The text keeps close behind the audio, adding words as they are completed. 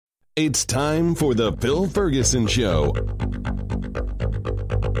It's time for the Phil Ferguson Show.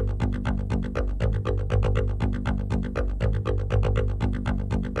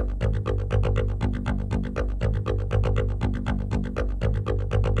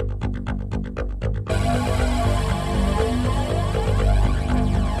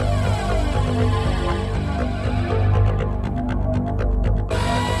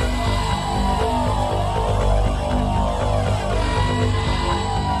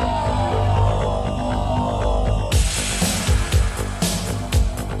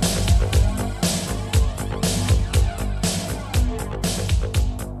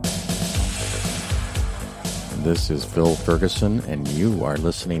 This is Phil Ferguson, and you are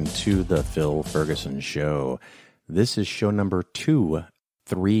listening to The Phil Ferguson Show. This is show number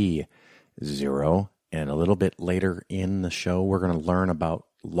 230, and a little bit later in the show, we're going to learn about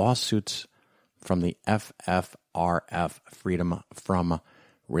lawsuits from the FFRF, Freedom from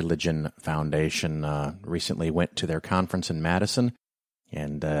Religion Foundation. Recently went to their conference in Madison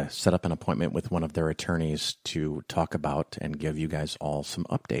and set up an appointment with one of their attorneys to talk about and give you guys all some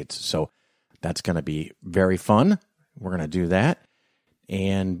updates. So that's going to be very fun. We're going to do that.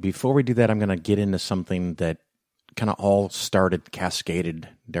 And before we do that, I'm going to get into something that kind of all started, cascaded,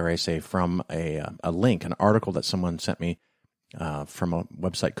 dare I say, from a link, an article that someone sent me from a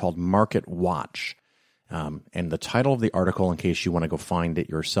website called Market Watch. And the title of the article, in case you want to go find it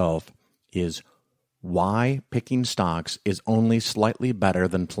yourself, is Why Picking Stocks is Only Slightly Better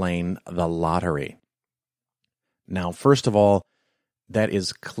Than Playing the Lottery. Now, first of all, that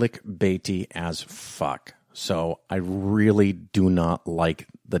is clickbaity as fuck. So I really do not like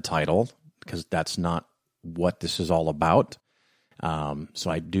the title because that's not what this is all about.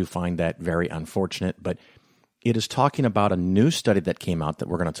 So I do find that very unfortunate. But it is talking about a new study that came out that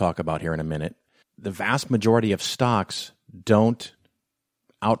we're going to talk about here in a minute. The vast majority of stocks don't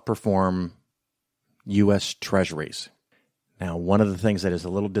outperform U.S. Treasuries. Now, one of the things that is a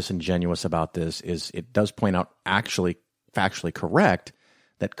little disingenuous about this is it does point out actually factually correct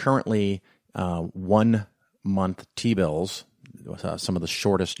that currently 1 month T-bills, some of the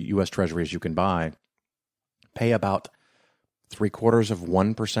shortest U.S. Treasuries you can buy, pay about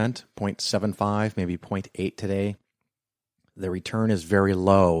 0.75%, 0.75, maybe 0.8 today. The return is very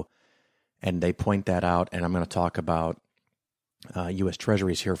low, and they point that out, and I'm going to talk about U.S.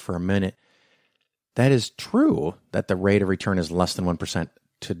 Treasuries here for a minute. That is true that the rate of return is less than 1%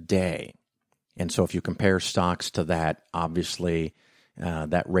 today. And so if you compare stocks to that, obviously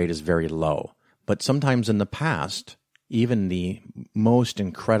that rate is very low. But sometimes in the past, even the most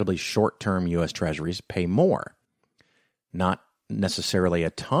incredibly short-term U.S. Treasuries pay more. Not necessarily a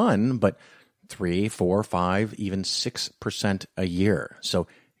ton, but 3, 4, 5, even 6% a year. So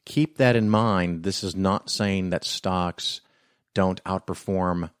keep that in mind. This is not saying that stocks don't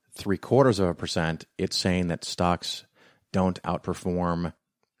outperform 0.75%. It's saying that stocks don't outperform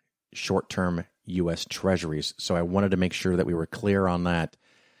short-term U.S. Treasuries. So I wanted to make sure that we were clear on that.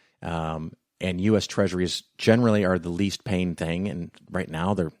 And U.S. Treasuries generally are the least paying thing, and right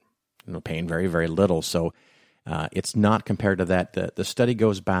now they're paying very, very little. So it's not compared to that. The study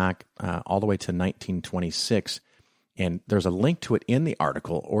goes back all the way to 1926, and there's a link to it in the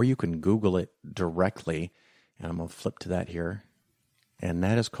article, or you can Google it directly. And I'm going to flip to that here. And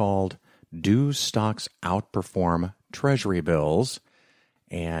that is called Do Stocks Outperform Treasury Bills?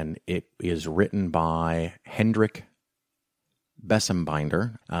 And it is written by Hendrik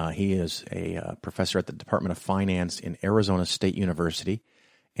Bessembinder. He is a professor at the Department of Finance in Arizona State University.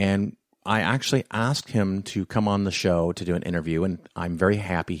 And I actually asked him to come on the show to do an interview, and I'm very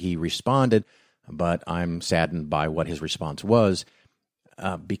happy he responded, but I'm saddened by what his response was.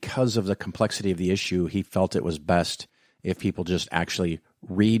 Because of the complexity of the issue, he felt it was best if people just actually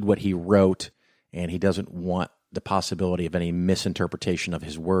read what he wrote, and he doesn't want the possibility of any misinterpretation of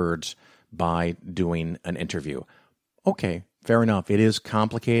his words by doing an interview. Okay, fair enough. It is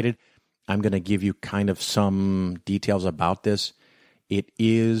complicated. I'm going to give you kind of some details about this. It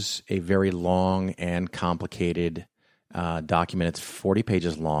is a very long and complicated document. It's 40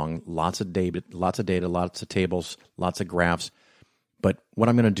 pages long, lots of data, lots of tables, lots of graphs. But what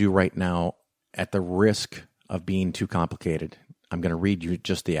I'm going to do right now, at the risk of being too complicated, I'm going to read you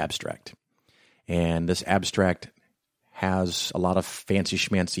just the abstract. And this abstract has a lot of fancy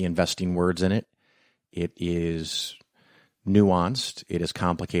schmancy investing words in it. It is nuanced. It is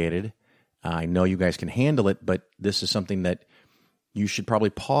complicated. I know you guys can handle it, but this is something that you should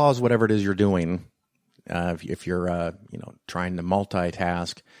probably pause whatever it is you're doing. If you're trying to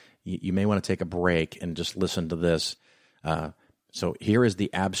multitask, you may want to take a break and just listen to this. So here is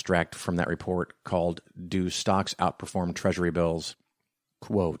the abstract from that report called Do Stocks Outperform Treasury Bills?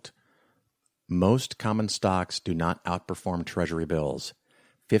 Quote, Most common stocks do not outperform Treasury bills.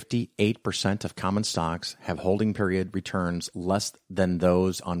 58% of common stocks have holding period returns less than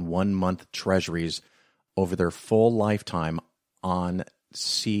those on 1-month Treasuries over their full lifetime on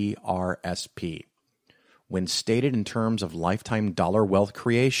CRSP. When stated in terms of lifetime dollar wealth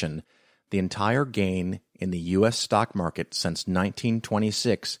creation, the entire gain in the U.S. stock market since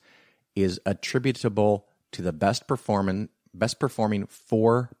 1926 is attributable to the best performing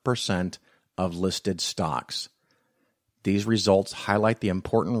 4% of listed stocks. These results highlight the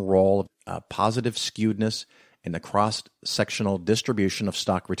important role of positive skewedness in the cross-sectional distribution of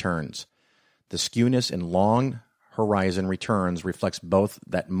stock returns. The skewness in long horizon returns reflects both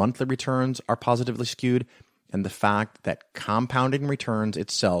that monthly returns are positively skewed and the fact that compounding returns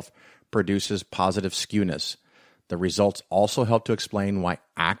itself produces positive skewness. The results also help to explain why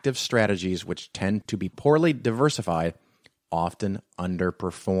active strategies, which tend to be poorly diversified, often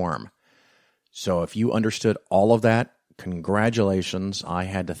underperform. So if you understood all of that, congratulations. I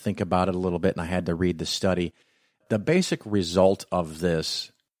had to think about it a little bit and I had to read the study. The basic result of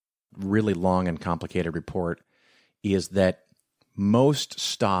this really long and complicated report is that most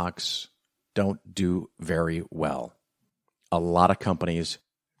stocks don't do very well. A lot of companies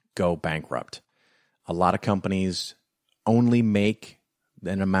go bankrupt. A lot of companies only make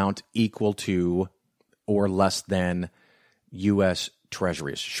an amount equal to or less than U.S.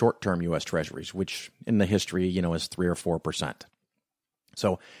 Treasuries, short-term U.S. Treasuries, which in the history, is 3 or 4%.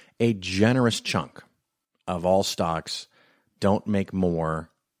 So a generous chunk of all stocks don't make more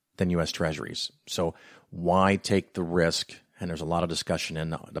than U.S. Treasuries. So why take the risk? And there's a lot of discussion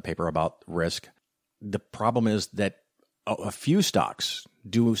in the paper about risk. The problem is that a few stocks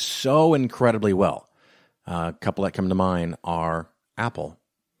do so incredibly well. A couple that come to mind are Apple,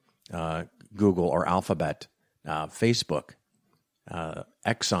 Google or Alphabet, Facebook,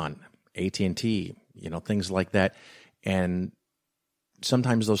 Exxon, AT&T, things like that. And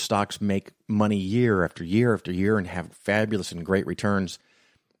sometimes those stocks make money year after year after year and have fabulous and great returns.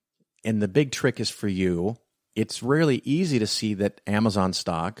 And the big trick is for you, it's really easy to see that Amazon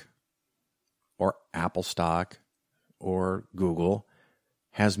stock or Apple stock or Google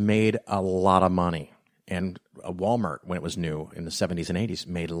has made a lot of money. And Walmart, when it was new in the 70s and 80s,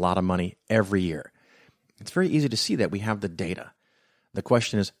 made a lot of money every year. It's very easy to see that. We have the data. The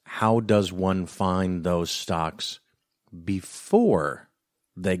question is, how does one find those stocks before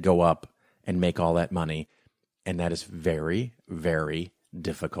they go up and make all that money? And that is very, very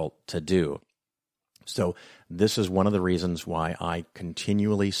difficult to do. So this is one of the reasons why I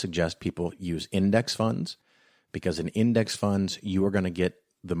continually suggest people use index funds, because in index funds, you are going to get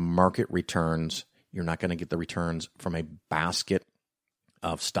the market returns. You're not going to get the returns from a basket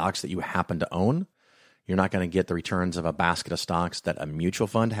of stocks that you happen to own. You're not going to get the returns of a basket of stocks that a mutual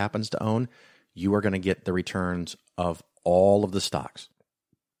fund happens to own. You are going to get the returns of all of the stocks.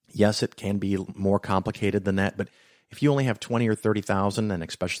 Yes, it can be more complicated than that, but if you only have 20 or 30,000, and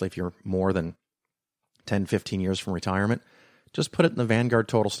especially if you're more than 10, 15 years from retirement, just put it in the Vanguard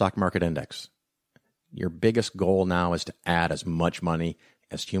Total Stock Market Index. Your biggest goal now is to add as much money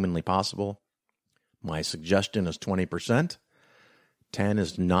as humanly possible. My suggestion is 20%. 10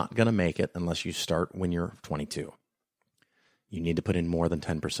 is not going to make it unless you start when you're 22. You need to put in more than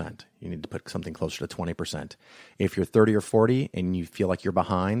 10%. You need to put something closer to 20%. If you're 30 or 40 and you feel like you're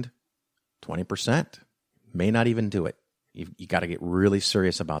behind, 20% may not even do it. You got to get really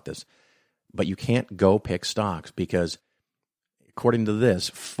serious about this. But you can't go pick stocks because, according to this,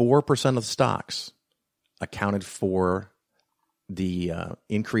 4% of the stocks accounted for the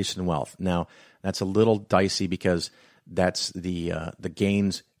increase in wealth. Now, that's a little dicey because that's the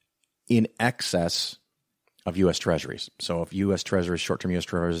gains in excess of U.S. Treasuries. So if U.S. Treasuries, short-term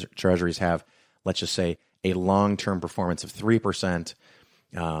U.S. Treasuries have, let's just say, a long-term performance of 3%,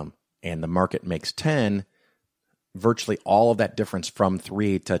 and the market makes 10, virtually all of that difference from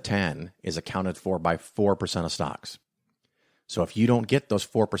 3 to 10 is accounted for by 4% of stocks. So if you don't get those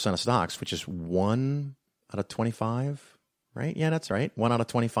 4% of stocks, which is 1 out of 25, right? Yeah, that's right. 1 out of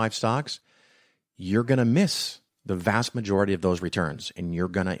 25 stocks, you're going to miss the vast majority of those returns, and you're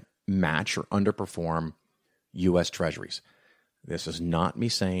going to match or underperform U.S. Treasuries. This is not me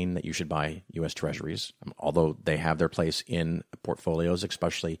saying that you should buy U.S. Treasuries, although they have their place in portfolios,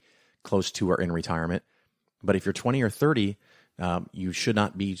 especially close to or in retirement. But if you're 20 or 30, you should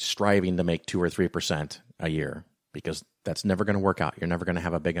not be striving to make 2 or 3% a year, because that's never going to work out. You're never going to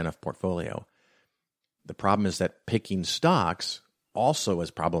have a big enough portfolio. The problem is that picking stocks also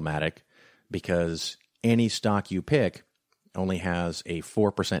is problematic, because any stock you pick only has a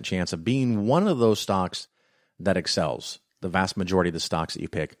 4% chance of being one of those stocks that excels. The vast majority of the stocks that you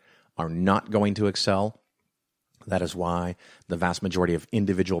pick are not going to excel. That is why the vast majority of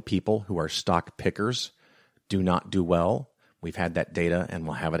individual people who are stock pickers do not do well. We've had that data, and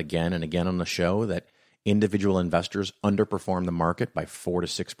we'll have it again and again on the show, that individual investors underperform the market by 4 to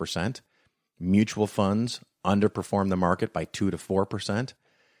 6%. Mutual funds underperform the market by 2 to 4%.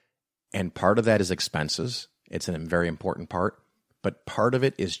 And part of that is expenses. It's a very important part. But part of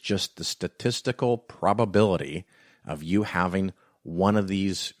it is just the statistical probability of you having one of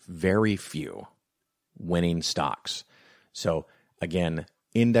these very few winning stocks. So again,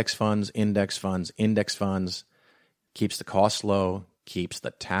 index funds keeps the cost low, keeps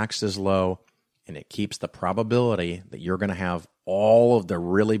the taxes low, and it keeps the probability that you're going to have all of the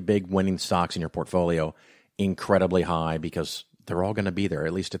really big winning stocks in your portfolio incredibly high, because they're all going to be there,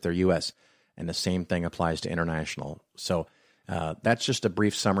 at least if they're U.S. And the same thing applies to international. So that's just a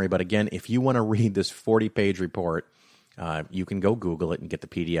brief summary. But again, if you want to read this 40-page report, you can go Google it and get the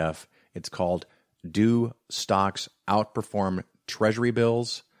PDF. It's called Do Stocks Outperform Treasury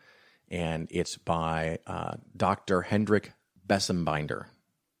Bills? And it's by Dr. Hendrik Bessembinder.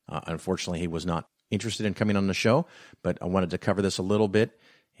 Unfortunately, he was not interested in coming on the show, but I wanted to cover this a little bit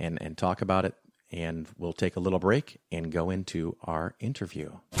and talk about it. And we'll take a little break and go into our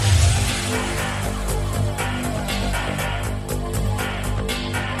interview.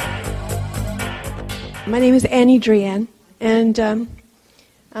 My name is Annie Drian, and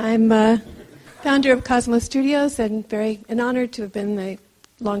I'm founder of Cosmos Studios and an honored to have been the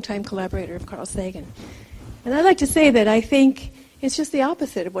longtime collaborator of Carl Sagan. And I'd like to say that I think it's just the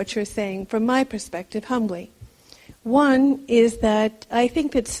opposite of what you're saying from my perspective, humbly. One is that I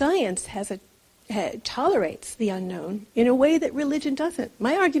think that science tolerates the unknown in a way that religion doesn't.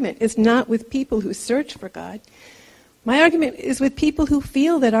 My argument is not with people who search for God. My argument is with people who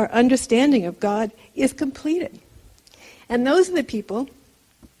feel that our understanding of God is completed. And those are the people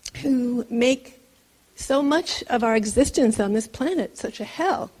who make so much of our existence on this planet such a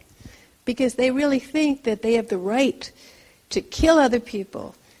hell, because they really think that they have the right to kill other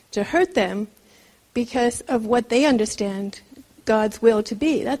people, to hurt them, because of what they understand God's will to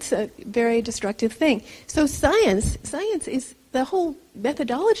be. That's a very destructive thing. So science is, the whole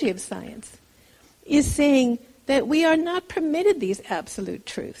methodology of science is saying that we are not permitted these absolute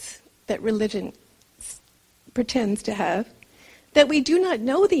truths that religion pretends to have, that we do not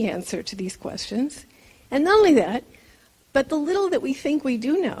know the answer to these questions. And not only that, but the little that we think we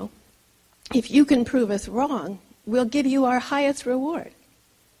do know, if you can prove us wrong, we'll give you our highest reward.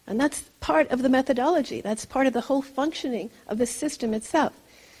 And that's part of the methodology. That's part of the whole functioning of the system itself.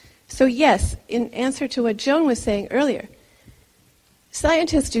 So yes, in answer to what Joan was saying earlier,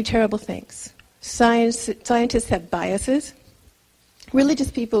 scientists do terrible things. Scientists have biases.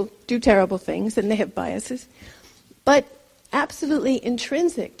 Religious people do terrible things, and they have biases. But absolutely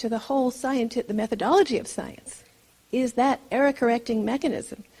intrinsic to the whole the methodology of science is that error-correcting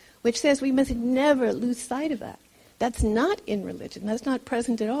mechanism, which says we must never lose sight of that. That's not in religion. That's not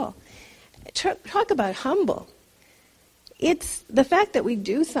present at all. Talk about humble. It's the fact that we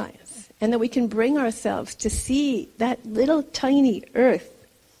do science and that we can bring ourselves to see that little tiny earth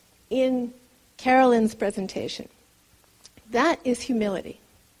in Carolyn's presentation. That is humility.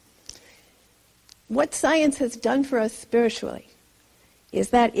 What science has done for us spiritually is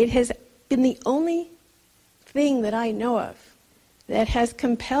that it has been the only thing that I know of that has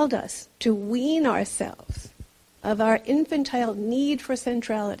compelled us to wean ourselves of our infantile need for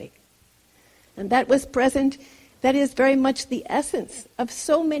centrality. And that was present, that is very much the essence of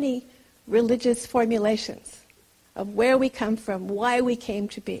so many religious formulations of where we come from, why we came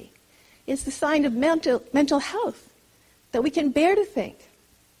to be. It's the sign of mental health, that we can bear to think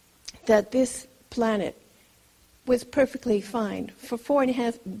that this planet was perfectly fine for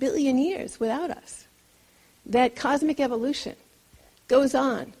 4.5 billion years without us. That cosmic evolution goes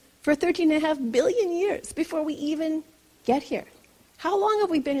on for 13.5 billion years before we even get here. How long have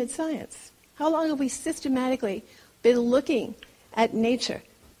we been in science? How long have we systematically been looking at nature?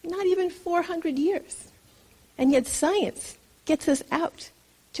 Not even 400 years. And yet science gets us out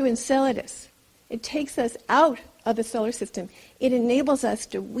to Enceladus. It takes us out of the solar system. It enables us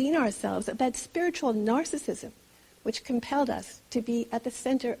to wean ourselves of that spiritual narcissism which compelled us to be at the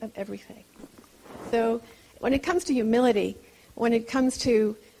center of everything. So when it comes to humility, when it comes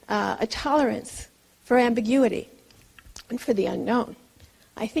to a tolerance for ambiguity and for the unknown,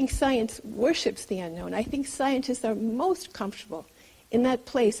 I think science worships the unknown. I think scientists are most comfortable in that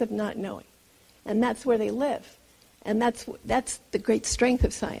place of not knowing. And that's where they live. And that's the great strength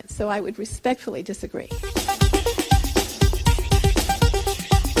of science. So I would respectfully disagree.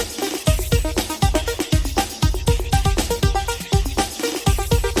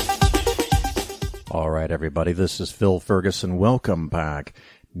 All right, everybody, this is Phil Ferguson. Welcome back.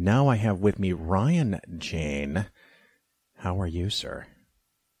 Now I have with me Ryan Jayne. How are you, sir?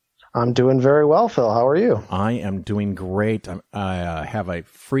 I'm doing very well, Phil. How are you? I am doing great. I have a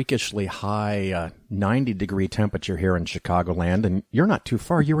freakishly high 90-degree temperature here in Chicagoland, and you're not too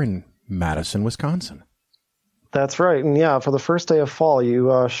far. You're in Madison, Wisconsin. That's right. And yeah, for the first day of fall,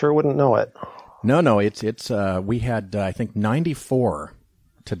 you sure wouldn't know it. No, it's we had, I think, 94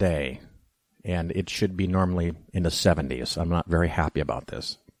 today, and it should be normally in the 70s. I'm not very happy about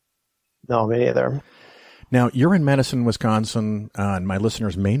this. No, me neither. Now, you're in Madison, Wisconsin, and my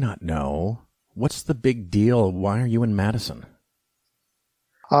listeners may not know. What's the big deal? Why are you in Madison?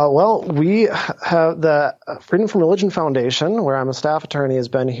 Well, we have the Freedom from Religion Foundation, where I'm a staff attorney, has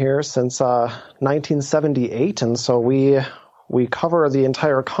been here since 1978, and so we cover the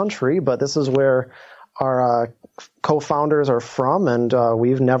entire country, but this is where our co-founders are from, and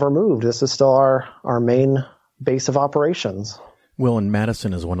we've never moved. This is still our main base of operations. Well, and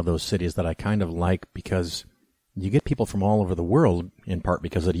Madison is one of those cities that I kind of like because you get people from all over the world, in part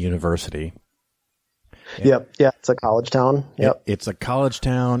because of the university. Yep. Yeah, it's a college town. Yep. It's a college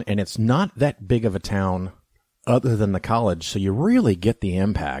town, and it's not that big of a town other than the college, so you really get the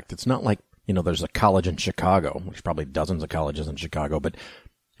impact. It's not like, there's a college in Chicago, which probably dozens of colleges in Chicago, but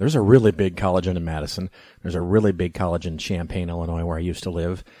there's a really big college in Madison. There's a really big college in Champaign, Illinois, where I used to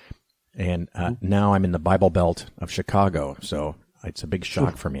live. And now I'm in the Bible Belt of Chicago, so it's a big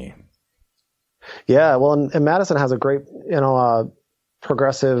shock for me. Yeah, well, and Madison has a great,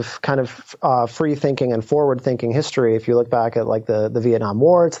 progressive kind of free thinking and forward thinking history. If you look back at like the Vietnam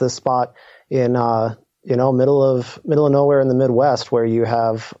War, it's this spot in middle of nowhere in the Midwest where you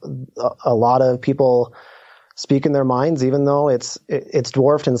have a lot of people speaking their minds, even though it's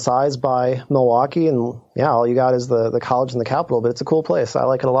dwarfed in size by Milwaukee, and all you got is the college and the capital. But it's a cool place. I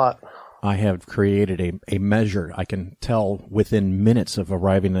like it a lot. I have created a measure. I can tell within minutes of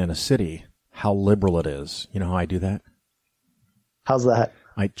arriving in a city how liberal it is. You know how I do that? How's that?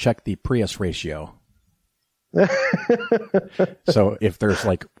 I check the Prius ratio. So if there's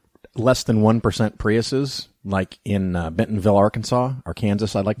like less than 1% Priuses, like in Bentonville, Arkansas, or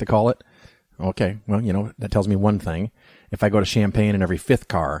Kansas, I'd like to call it. Okay, well, that tells me one thing. If I go to Champaign and every fifth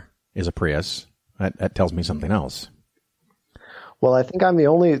car is a Prius, that tells me something else. Well, I think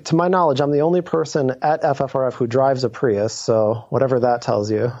to my knowledge, I'm the only person at FFRF who drives a Prius, so whatever that tells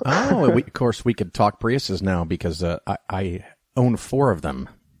you. Oh, of course, we could talk Priuses now because I own 4 of them.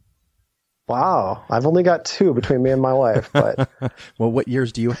 Wow. I've only got 2 between me and my wife. But well, what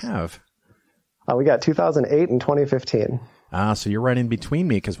years do you have? We got 2008 and 2015. So you're right in between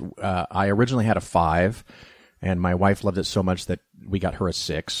me because I originally had a 5, and my wife loved it so much that we got her a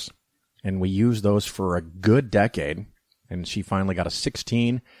 6, and we used those for a good decade. And she finally got a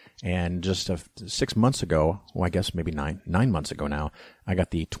 16, and just 6 months ago, well, I guess maybe 9 months ago now, I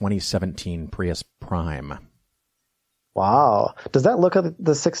got the 2017 Prius Prime. Wow. Does that look at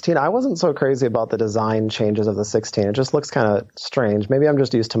the 16? I wasn't so crazy about the design changes of the 16. It just looks kind of strange. Maybe I'm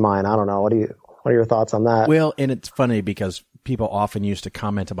just used to mine. I don't know. What are your thoughts on that? Well, and it's funny because people often used to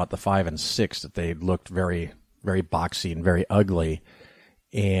comment about the 5 and 6 that they looked very, very boxy and very ugly.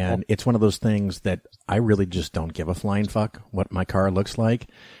 And it's one of those things that I really just don't give a flying fuck what my car looks like.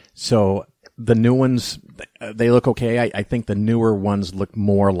 So the new ones, they look okay. I think the newer ones look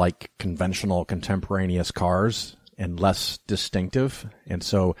more like conventional contemporaneous cars and less distinctive. And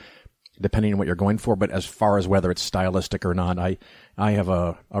so depending on what you're going for, but as far as whether it's stylistic or not, I have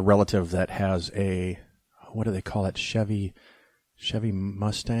a relative that has what do they call it? Chevy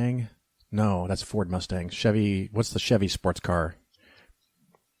Mustang? No, that's Ford Mustang. What's the Chevy sports car?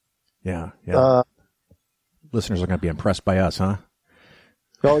 Yeah. Listeners are going to be impressed by us, huh?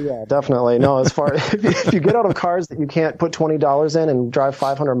 Oh, yeah, definitely. No, as far if you get out of cars that you can't put $20 in and drive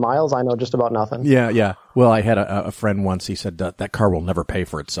 500 miles, I know just about nothing. Yeah. Well, I had a friend once. He said that car will never pay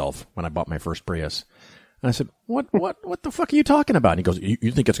for itself when I bought my first Prius. And I said, what the fuck are you talking about? And he goes,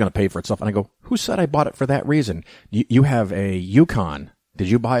 you think it's going to pay for itself? And I go, who said I bought it for that reason? You have a Yukon. Did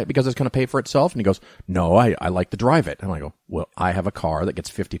you buy it because it's going to pay for itself? And he goes, no, I like to drive it. And I go, well, I have a car that gets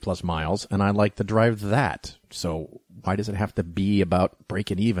 50 plus miles and I like to drive that. So why does it have to be about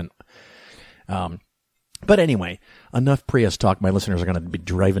breaking even? But anyway, enough Prius talk. My listeners are going to be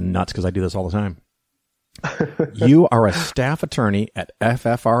driving nuts because I do this all the time. You are a staff attorney at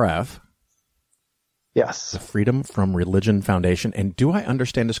FFRF. Yes. The Freedom from Religion Foundation. And do I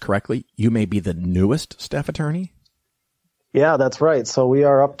understand this correctly? You may be the newest staff attorney? Yeah, that's right. So we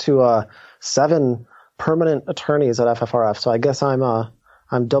are up to 7 permanent attorneys at FFRF. So I guess I'm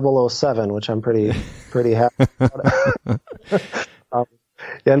 007, which I'm pretty happy about.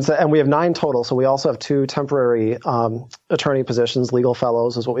 And we have 9 total. So we also have 2 temporary attorney positions, legal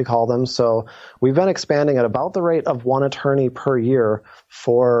fellows is what we call them. So we've been expanding at about the rate of 1 attorney per year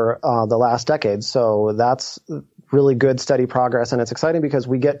for the last decade. So that's really good, steady progress. And it's exciting because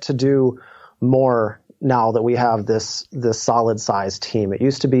we get to do more now that we have this solid sized team. It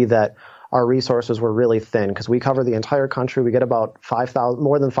used to be that our resources were really thin because we cover the entire country. We get about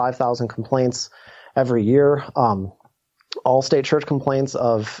more than 5,000 complaints every year. All state church complaints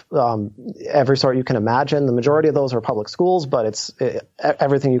of every sort you can imagine. The majority of those are public schools, but it's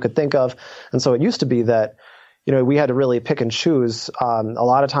everything you could think of. And so it used to be that, we had to really pick and choose. A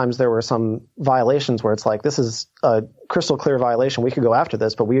lot of times there were some violations where it's like, this is a crystal clear violation. We could go after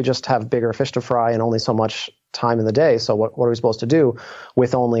this, but we just have bigger fish to fry and only so much time in the day. So what are we supposed to do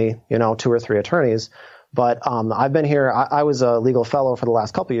with only, 2 or 3 attorneys? But I've been here. I was a legal fellow for the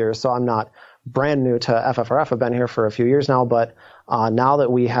last couple of years, so I'm not brand new to FFRF. I've been here for a few years now, but now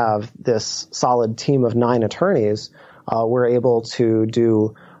that we have this solid team of 9 attorneys, we're able to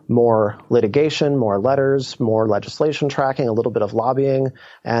do more litigation, more letters, more legislation tracking, a little bit of lobbying.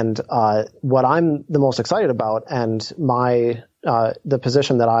 And what I'm the most excited about, and the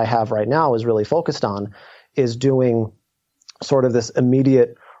position that I have right now is really focused on, is doing sort of this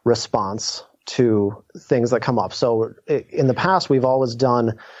immediate response to things that come up. So in the past, we've always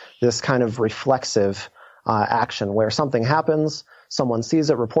done this kind of reflexive action where something happens, someone sees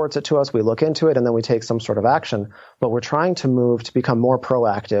it, reports it to us, we look into it, and then we take some sort of action. But we're trying to move to become more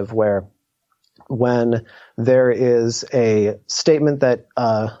proactive, where when there is a statement that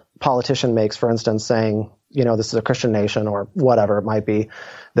a politician makes, for instance, saying, this is a Christian nation or whatever it might be,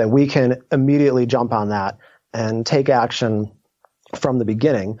 that we can immediately jump on that and take action from the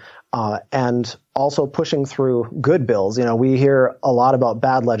beginning, and also pushing through good bills. We hear a lot about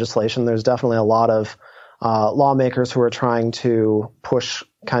bad legislation. There's definitely a lot of lawmakers who are trying to push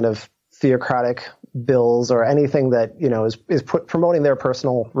kind of theocratic bills or anything that is promoting their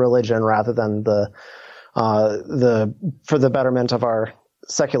personal religion rather than for the betterment of our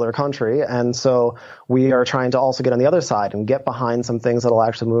secular country. And so we are trying to also get on the other side and get behind some things that will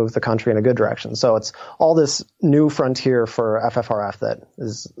actually move the country in a good direction. So it's all this new frontier for FFRF that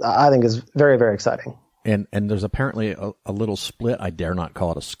I think is very, very exciting. And there's apparently a little split. I dare not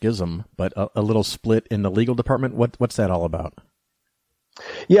call it a schism, but a little split in the legal department. What's that all about?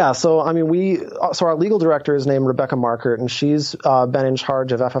 Yeah, so our legal director is named Rebecca Markert, and she's been in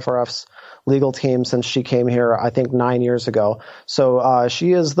charge of FFRF's legal team since she came here, I think 9 years ago. So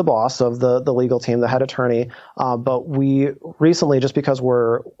she is the boss of the legal team, the head attorney. But we recently, just because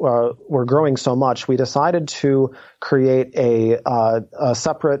we're growing so much, we decided to create a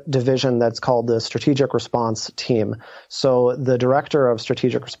separate division that's called the Strategic Response Team. So the director of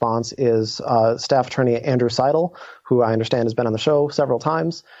Strategic Response is Staff Attorney Andrew Seidel, who I understand has been on the show several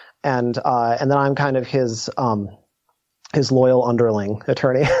times, and then I'm kind of his loyal underling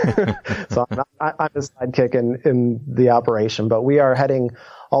attorney. So I'm his sidekick in the operation. But we are heading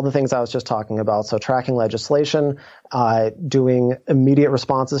all the things I was just talking about. So tracking legislation, doing immediate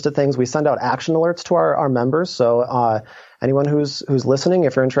responses to things. We send out action alerts to our members. So anyone who's listening,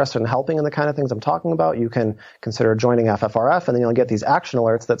 if you're interested in helping in the kind of things I'm talking about, you can consider joining FFRF, and then you'll get these action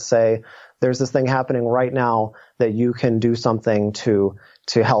alerts that say, there's this thing happening right now that you can do something to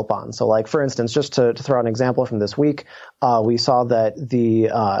help on. So like, for instance, just to throw out an example from this week, we saw that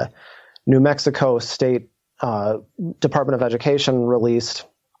the New Mexico State Department of Education released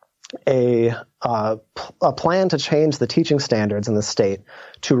a plan to change the teaching standards in the state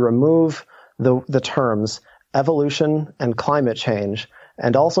to remove the terms evolution and climate change,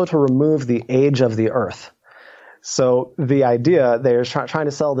 and also to remove the age of the earth. So the idea, they're trying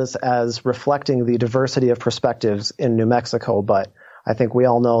to sell this as reflecting the diversity of perspectives in New Mexico, but I think we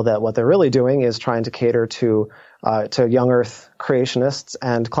all know that what they're really doing is trying to cater to young Earth creationists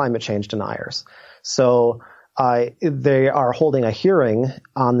and climate change deniers. So they are holding a hearing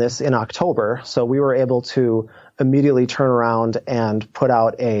on this in October. So we were able to immediately turn around and put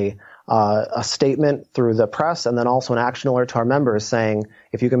out a statement through the press, and then also an action alert to our members saying,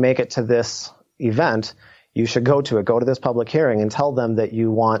 if you can make it to this event, you should go to this public hearing, and tell them that you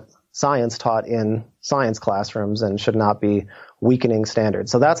want science taught in science classrooms and should not be weakening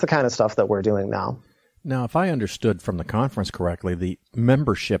standards. So that's the kind of stuff that we're doing now. Now, if I understood from the conference correctly, the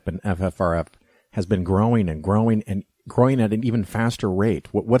membership in FFRF has been growing and growing and growing at an even faster rate.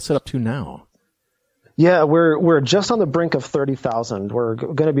 What's it up to now? Yeah, we're just on the brink of 30,000. We're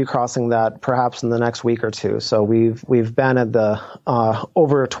going to be crossing that perhaps in the next week or two. So we've been at the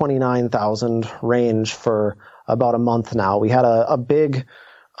over 29,000 range for about a month now. We had a big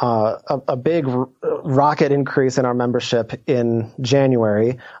a big rocket increase in our membership in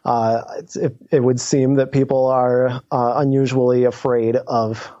January. It would seem that people are unusually afraid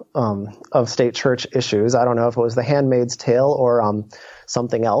of state church issues. I don't know if it was The Handmaid's Tale or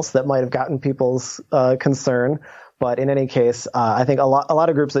something else that might have gotten people's concern. But in any case, I think a lot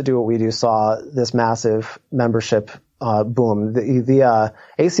of groups that do what we do saw this massive membership boom. The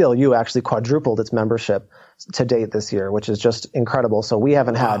ACLU actually quadrupled its membership to date this year, which is just incredible. So we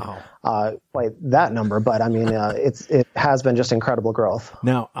haven't had quite that number, but I mean, it has been just incredible growth.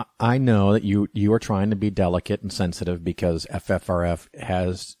 Now, I know that you are trying to be delicate and sensitive because FFRF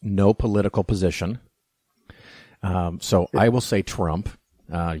has no political position. So I will say Trump.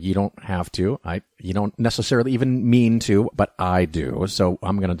 You don't have to. You don't necessarily even mean to, but I do. So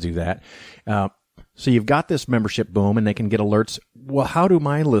I'm going to do that. So you've got this membership boom and they can get alerts. Well, how do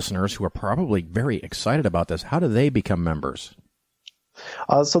my listeners who are probably very excited about this, how do they become members?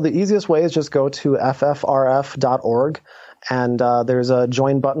 So the easiest way is just go to ffrf.org and there's a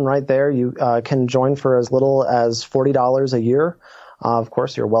join button right there. You can join for as little as $40 a year. Of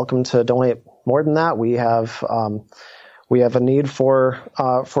course, you're welcome to donate more than that. We have a need for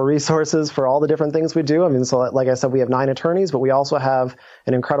resources for all the different things we do. I mean, so like I said, we have 9 attorneys, but we also have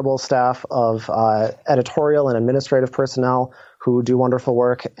an incredible staff of editorial and administrative personnel who do wonderful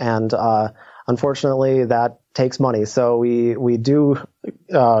work. And unfortunately, that takes money. So we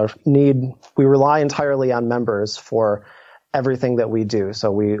rely entirely on members for everything that we do.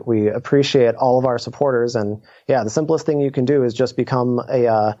 So we appreciate all of our supporters. And yeah, the simplest thing you can do is just become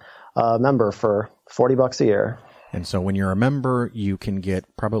a member for $40 a year. And so when you're a member, you can get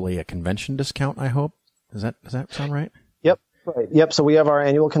probably a convention discount, I hope. Does that sound right? Yep. Right. Yep. So we have our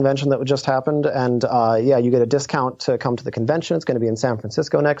annual convention that just happened. And you get a discount to come to the convention. It's going to be in San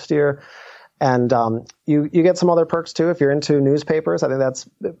Francisco next year. And you get some other perks too if you're into newspapers. I think that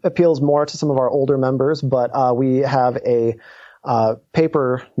appeals more to some of our older members. But we have a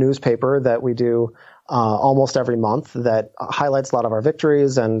paper newspaper that we do almost every month that highlights a lot of our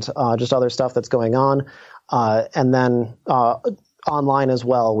victories and just other stuff that's going on. And then online as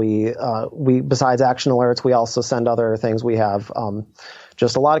well, we besides action alerts, we also send other things. We have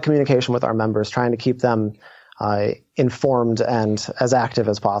just a lot of communication with our members, trying to keep them informed and as active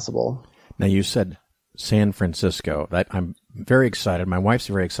as possible. Now, you said San Francisco. I'm very excited. My wife's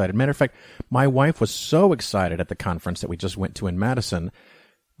very excited. Matter of fact, my wife was so excited at the conference that we just went to in Madison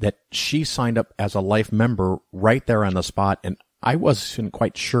that she signed up as a life member right there on the spot. And I wasn't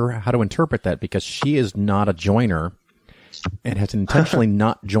quite sure how to interpret that because she is not a joiner and has intentionally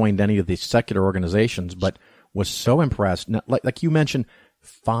not joined any of these secular organizations, but was so impressed. Now, like you mentioned,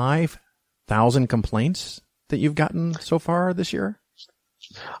 5,000 complaints that you've gotten so far this year?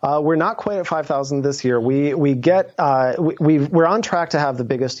 We're not quite at 5,000 this year. We're on track to have the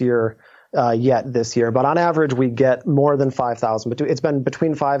biggest year yet this year, but on average we get more than 5,000. But it's been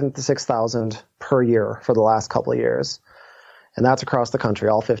between 5,000 and 6,000 per year for the last couple of years. And that's across the country,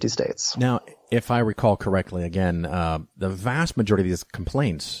 all 50 states. Now, if I recall correctly, again, the vast majority of these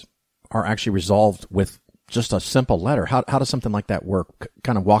complaints are actually resolved with just a simple letter. How does something like that work?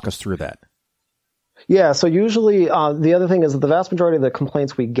 Kind of walk us through that. Yeah, so usually the other thing is that the vast majority of the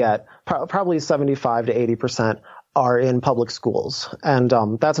complaints we get, probably 75 to 80%, are in public schools. And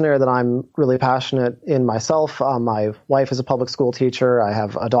that's an area that I'm really passionate in myself. My wife is a public school teacher. I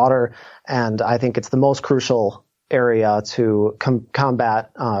have a daughter, and I think it's the most crucial area to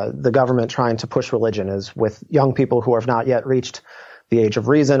combat the government trying to push religion is with young people who have not yet reached the age of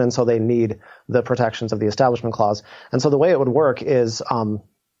reason, and so they need the protections of the Establishment Clause. And so the way it would work is,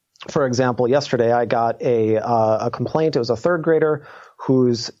 for example, yesterday I got a complaint. It was a third grader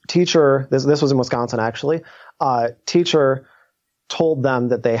whose teacher, this was in Wisconsin actually, teacher told them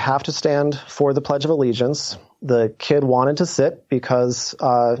that they have to stand for the Pledge of Allegiance. The kid wanted to sit because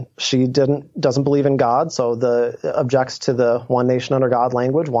she doesn't believe in God, so objects to the one nation under God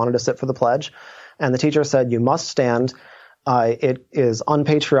language, wanted to sit for the pledge. And the teacher said, you must stand. It is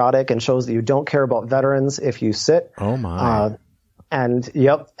unpatriotic and shows that you don't care about veterans if you sit. Oh my. And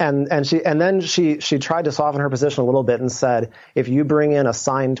then she tried to soften her position a little bit and said, if you bring in a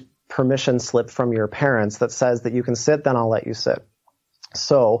signed permission slip from your parents that says that you can sit, then I'll let you sit.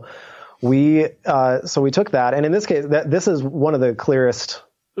 So we took that, and in this case, this is one of the clearest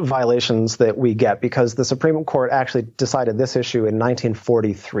violations that we get because the Supreme Court actually decided this issue in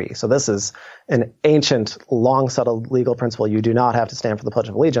 1943. So this is an ancient, long settled legal principle. You do not have to stand for the Pledge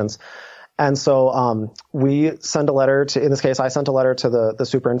of Allegiance. And so we send a letter to, in this case, I sent a letter to the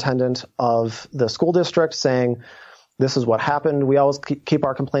superintendent of the school district saying, this is what happened. We always keep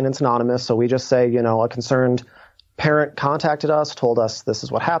our complainants anonymous. So we just say, a concerned parent contacted us, told us this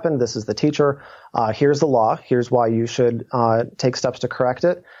is what happened, this is the teacher, here's the law, here's why you should take steps to correct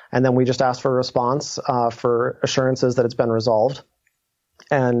it. And then we just asked for a response for assurances that it's been resolved.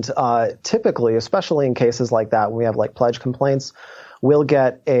 And typically, especially in cases like that, when we have like pledge complaints, we'll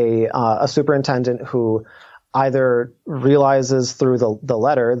get a superintendent who either realizes through the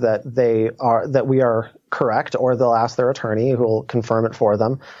letter that we are correct, or they'll ask their attorney who will confirm it for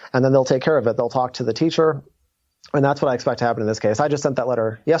them, and then they'll take care of it. They'll talk to the teacher, and that's what I expect to happen in this case. I just sent that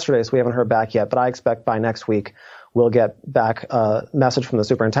letter yesterday, so we haven't heard back yet, but I expect by next week we'll get back a message from the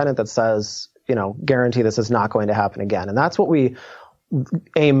superintendent that says, guarantee this is not going to happen again. And that's what we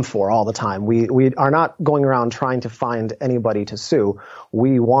aim for all the time. We are not going around trying to find anybody to sue.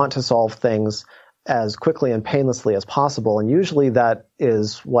 We want to solve things as quickly and painlessly as possible. And usually that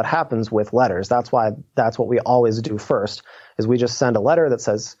is what happens with letters. That's what we always do first, is we just send a letter that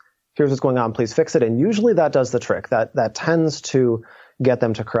says, here's what's going on, please fix it. And usually that does the trick. That tends to get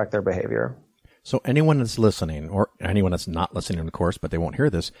them to correct their behavior. So anyone that's listening, or anyone that's not listening, of course, but they won't hear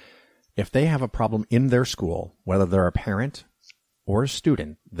this, if they have a problem in their school, whether they're a parent or a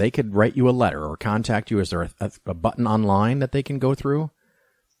student, they could write you a letter or contact you. Is there a button online that they can go through?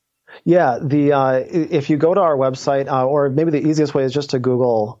 Yeah, if you go to our website, or maybe the easiest way is just to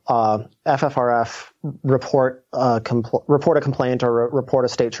Google FFRF report a complaint, or report a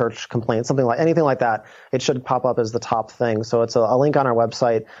state church complaint, anything like that. It should pop up as the top thing. So it's a link on our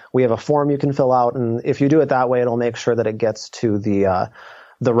website. We have a form you can fill out, and if you do it that way, it'll make sure that it gets to the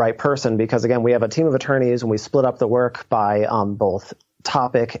right person. Because again, we have a team of attorneys, and we split up the work by both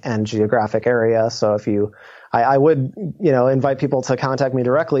topic and geographic area. So if I would, invite people to contact me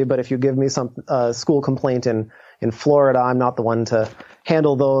directly, but if you give me some school complaint in Florida, I'm not the one to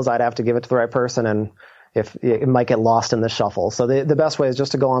handle those. I'd have to give it to the right person, and if it might get lost in the shuffle. So the best way is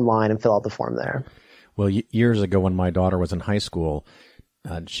just to go online and fill out the form there. Well, years ago when my daughter was in high school,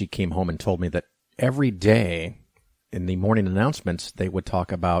 she came home and told me that every day in the morning announcements, they would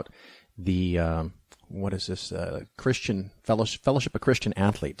talk about the, Christian Fellowship of Christian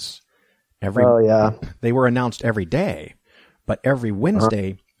Athletes. They were announced every day, but every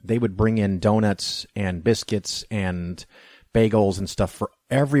Wednesday they would bring in donuts and biscuits and bagels and stuff for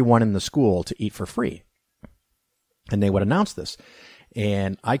everyone in the school to eat for free. And they would announce this.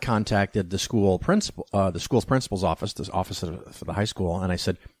 And I contacted the school's principal's office, the office for the high school, and I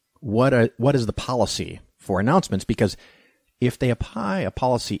said, what is the policy for announcements? Because if they apply a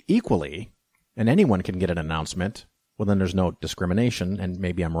policy equally, and anyone can get an announcement, well, then there's no discrimination, and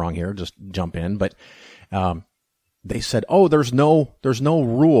maybe I'm wrong here, just jump in. But they said, there's no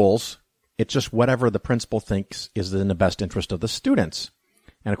rules. It's just whatever the principal thinks is in the best interest of the students.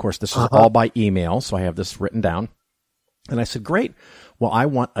 And, of course, this is all by email, so I have this written down. And I said, great. Well, I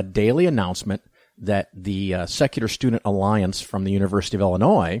want a daily announcement that the Secular Student Alliance from the University of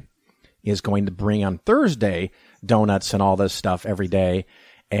Illinois is going to bring on Thursday donuts and all this stuff every day,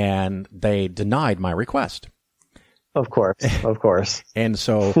 and they denied my request. Of course. And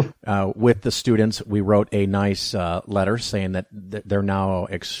so with the students, we wrote a nice letter saying that they're now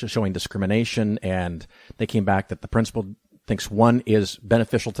showing discrimination, and they came back that the principal thinks one is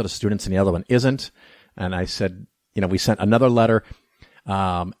beneficial to the students and the other one isn't. And I said, we sent another letter,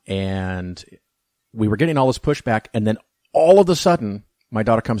 and we were getting all this pushback, and then all of a sudden, my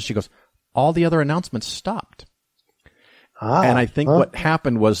daughter comes, she goes, all the other announcements stopped. And I think what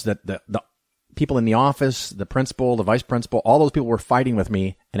happened was that the people in the office, the principal, the vice principal, all those people were fighting with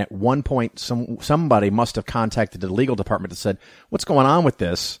me. And at one point, somebody must have contacted the legal department that said, what's going on with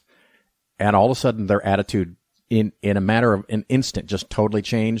this? And all of a sudden, their attitude in a matter of an instant just totally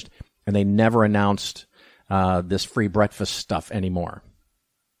changed. And they never announced this free breakfast stuff anymore.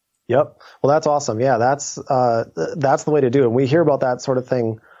 Yep. Well, that's awesome. Yeah, that's the way to do it. And we hear about that sort of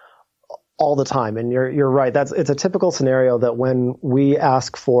thing all the time. And you're right. It's a typical scenario that when we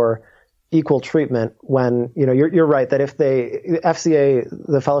ask for equal treatment, when, you're right that if FCA,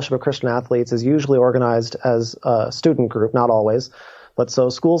 the Fellowship of Christian Athletes, is usually organized as a student group, not always, but so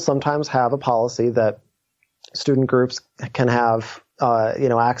schools sometimes have a policy that student groups can have,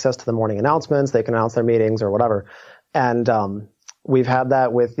 access to the morning announcements, they can announce their meetings or whatever. And, we've had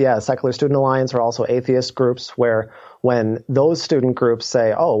that with, Secular Student Alliance, or also atheist groups, where when those student groups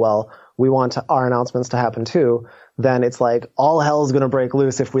say, oh, well, we want our announcements to happen too, then it's like all hell's going to break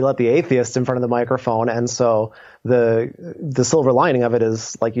loose if we let the atheists in front of the microphone. And so the silver lining of it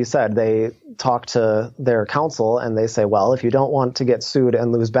is, like you said, they talk to their counsel and they say, well, if you don't want to get sued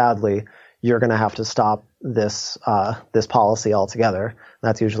and lose badly, you're going to have to stop this policy altogether.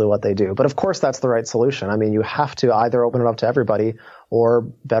 That's usually what they do. But of course, that's the right solution. I mean, you have to either open it up to everybody, or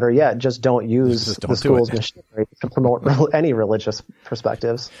better yet, just don't use the school's machinery to promote any religious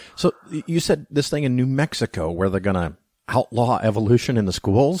perspectives. So you said this thing in New Mexico where they're going to outlaw evolution in the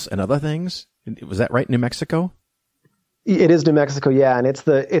schools and other things. Was that right, New Mexico? It is New Mexico, yeah, and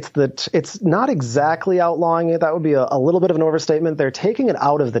it's not exactly outlawing it. That would be a little bit of an overstatement. They're taking it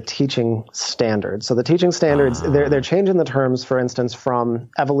out of the teaching standards. So the teaching standards, they're changing the terms, for instance, from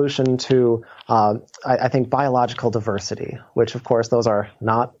evolution to I think biological diversity, which of course those are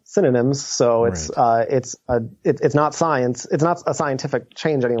not synonyms. So it's not science. It's not a scientific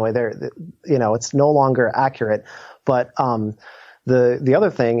change anyway. It's no longer accurate, but The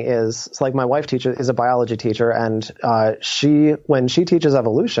other thing is, it's like my wife is a biology teacher, and when she teaches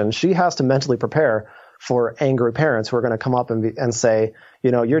evolution, she has to mentally prepare for angry parents who are going to come up and say,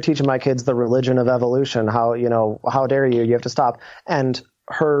 you're teaching my kids the religion of evolution. How dare you? You have to stop. And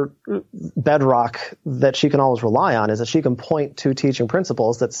her bedrock that she can always rely on is that she can point to teaching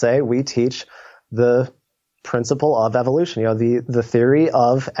principles that say we teach the principle of evolution, the theory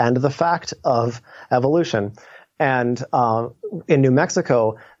of and the fact of evolution. And in New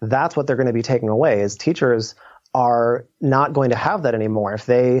Mexico, that's what they're going to be taking away, is teachers are not going to have that anymore. If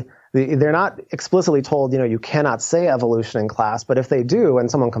they're not explicitly told, you cannot say evolution in class, but if they do and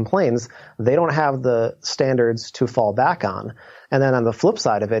someone complains, they don't have the standards to fall back on. And then on the flip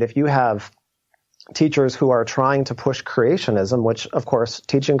side of it, if you have teachers who are trying to push creationism, which of course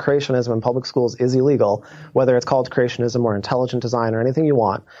teaching creationism in public schools is illegal, whether it's called creationism or intelligent design or anything you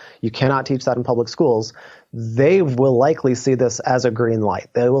want, you cannot teach that in public schools. They will likely see this as a green light.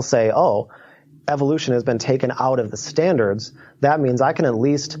 They will say, evolution has been taken out of the standards. That means I can at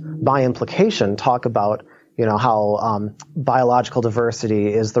least by implication talk about, how biological diversity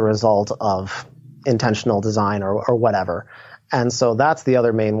is the result of intentional design or whatever. And so that's the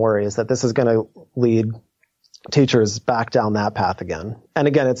other main worry, is that this is going to lead teachers back down that path again. And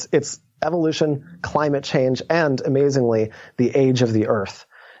again, it's evolution, climate change, and amazingly, the age of the earth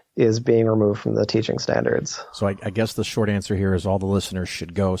is being removed from the teaching standards. So I guess the short answer here is all the listeners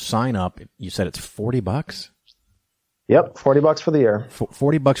should go sign up. You said it's $40? Yep, $40 for the year.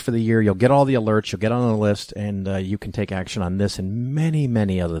 $40 for the year. You'll get all the alerts. You'll get on the list, and you can take action on this and many,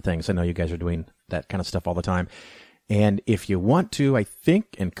 many other things. I know you guys are doing that kind of stuff all the time. And if you want to, I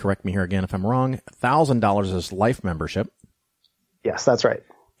think, and correct me here again if I'm wrong, $1,000 is life membership. Yes, that's right.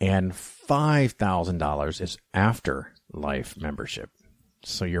 And $5,000 is after life membership.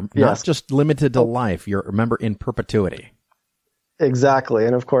 So you're not just limited to life, you're a member in perpetuity. Exactly.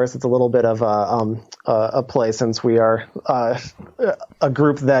 And of course, it's a little bit of a play, since we are a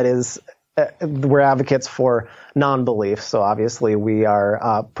group that is we're advocates for non-belief. So obviously we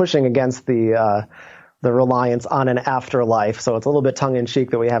are pushing against the reliance on an afterlife. So it's a little bit tongue-in-cheek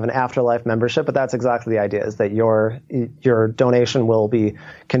that we have an afterlife membership, but that's exactly the idea, is that your donation will be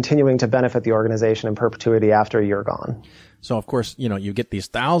continuing to benefit the organization in perpetuity after you're gone. So, of course, you get these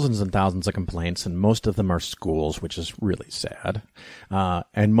thousands and thousands of complaints, and most of them are schools, which is really sad.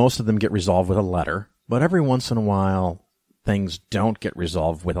 And most of them get resolved with a letter. But every once in a while, things don't get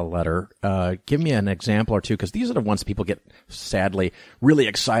resolved with a letter. Give me an example or two, because these are the ones people get, sadly, really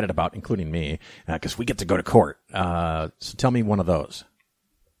excited about, including me, because we get to go to court. So tell me one of those.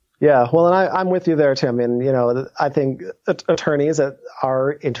 Yeah, well, and I'm with you there, Tim. And, I think attorneys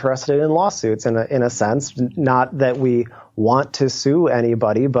are interested in lawsuits in a sense, not that we want to sue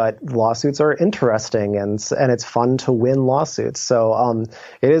anybody, but lawsuits are interesting and it's fun to win lawsuits. So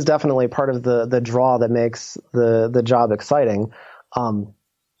it is definitely part of the draw that makes the job exciting.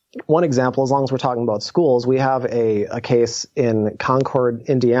 One example, as long as we're talking about schools, we have a case in Concord,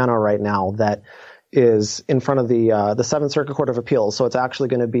 Indiana right now that is in front of the Seventh Circuit Court of Appeals. So it's actually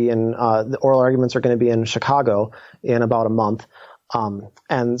going to be the oral arguments are going to be in Chicago in about a month.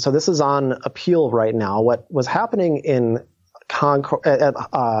 And so this is on appeal right now. What was happening in Concord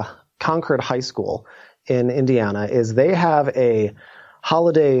High School in Indiana is they have a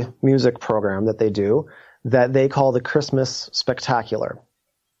holiday music program that they do that they call the Christmas Spectacular,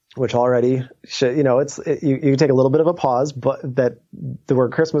 which already should, you take a little bit of a pause, but that the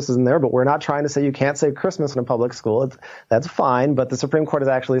word Christmas is in there, but we're not trying to say you can't say Christmas in a public school. That's fine. But the Supreme Court has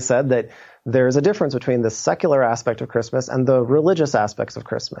actually said that there's a difference between the secular aspect of Christmas and the religious aspects of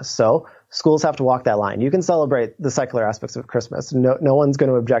Christmas. So schools have to walk that line. You can celebrate the secular aspects of Christmas. No one's going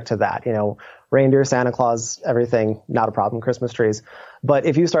to object to that. Reindeer, Santa Claus, everything, not a problem, Christmas trees. But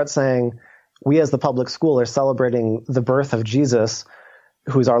if you start saying we as the public school are celebrating the birth of Jesus,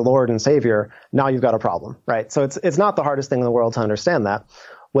 who's our Lord and Savior, now you've got a problem, right? So it's not the hardest thing in the world to understand that.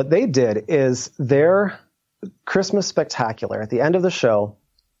 what they did is their Christmas spectacular at the end of the show,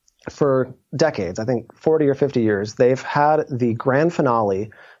 for decades, I think 40 or 50 years, they've had the grand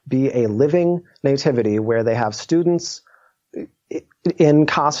finale be a living nativity where they have students in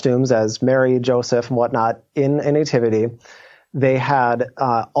costumes as Mary, Joseph, and whatnot in a nativity. They had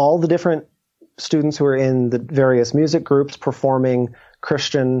all the different students who were in the various music groups performing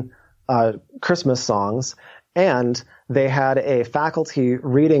Christian Christmas songs, and they had a faculty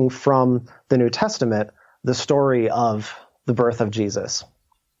reading from the New Testament the story of the birth of Jesus.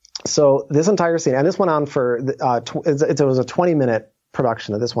 So this entire scene, and this went on for, it was a 20-minute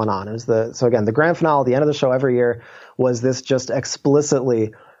production that this went on. It was so again, the grand finale, the end of the show every year, was this just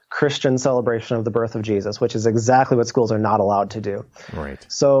explicitly Christian celebration of the birth of Jesus, which is exactly what schools are not allowed to do. Right.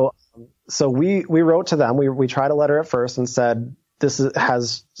 So we wrote to them. We tried a letter at first and said,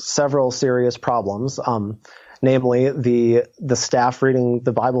 has several serious problems. Namely, the staff reading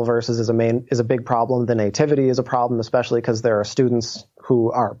the Bible verses is a big problem. The nativity is a problem, especially because there are students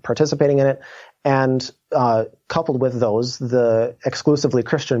who are participating in it. And coupled with those, the exclusively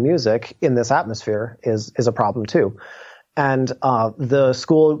Christian music in this atmosphere is a problem too. And the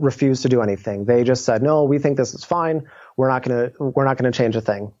school refused to do anything. They just said, "No, we think this is fine. We're not gonna change a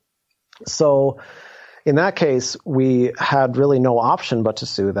thing." So in that case, we had really no option but to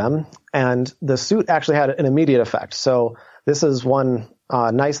sue them, and the suit actually had an immediate effect. So this is one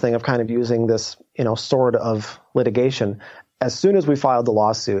nice thing of kind of using this, sword of litigation. As soon as we filed the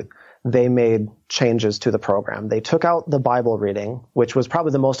lawsuit, they made changes to the program. They took out the Bible reading, which was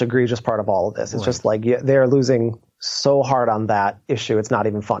probably the most egregious part of all of this. It's just like they're losing so hard on that issue, it's not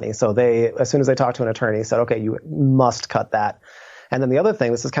even funny. So as soon as they talked to an attorney, said, "Okay, you must cut that." And then the other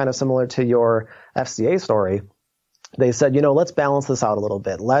thing, this is kind of similar to your FCA story. They said, let's balance this out a little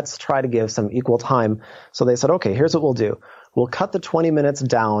bit. Let's try to give some equal time. So they said, "Okay, here's what we'll do. We'll cut the 20 minutes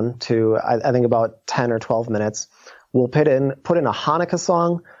down to, I think, about 10 or 12 minutes. We'll put in a Hanukkah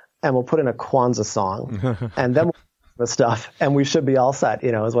song, and we'll put in a Kwanzaa song, and then we'll the stuff, and we should be all set,"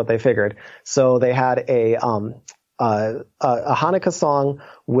 is what they figured. So they had a Hanukkah song,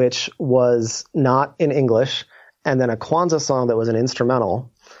 which was not in English, and then a Kwanzaa song that was an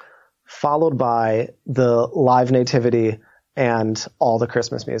instrumental, followed by the live nativity and all the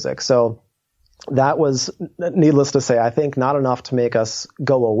Christmas music. So that was, needless to say, I think not enough to make us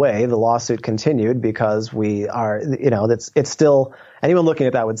go away. The lawsuit continued because we are, it's still, anyone looking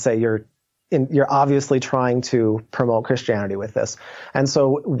at that would say you're obviously trying to promote Christianity with this. And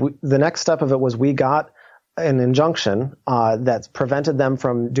so the next step of it was we got an injunction that prevented them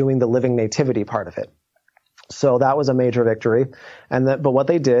from doing the living nativity part of it. So that was a major victory. But what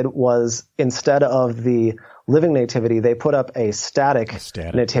they did was, instead of the living nativity, they put up a static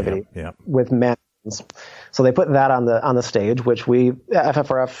nativity with mannequins. So they put that on the stage, which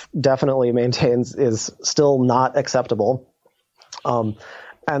FFRF definitely maintains is still not acceptable.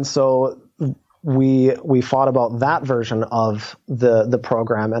 And so we fought about that version of the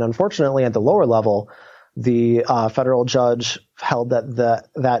program, and unfortunately at the lower level, the federal judge held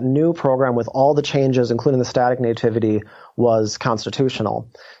that new program with all the changes, including the static nativity, was constitutional.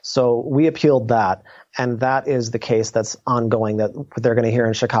 So we appealed that, and that is the case that's ongoing that they're going to hear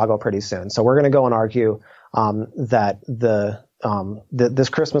in Chicago pretty soon. So we're going to go and argue that this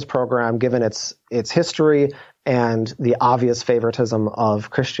Christmas program, given its history and the obvious favoritism of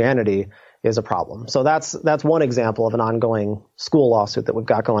Christianity, is a problem. So that's one example of an ongoing school lawsuit that we've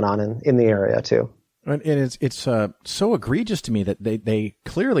got going on in the area too. And it's so egregious to me that they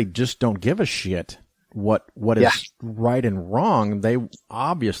clearly just don't give a shit what is right and wrong. They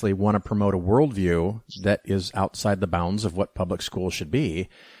obviously want to promote a worldview that is outside the bounds of what public schools should be.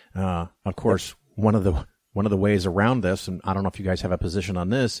 Of course, one of the ways around this, and I don't know if you guys have a position on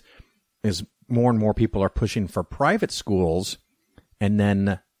this, is more and more people are pushing for private schools, and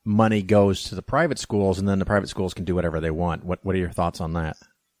then money goes to the private schools, and then the private schools can do whatever they want. What are your thoughts on that?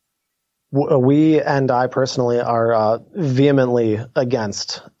 We and I personally are vehemently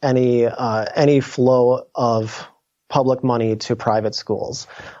against any flow of public money to private schools.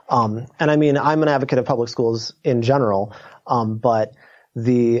 And I mean, I'm an advocate of public schools in general, but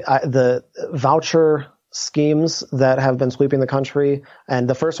the voucher schemes that have been sweeping the country, and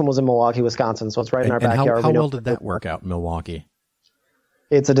the first one was in Milwaukee, Wisconsin, so it's right in our backyard. How well did that work out in Milwaukee?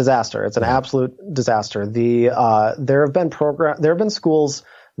 It's a disaster. It's an absolute disaster. There have been schools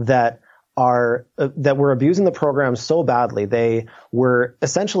that were abusing the program so badly. They were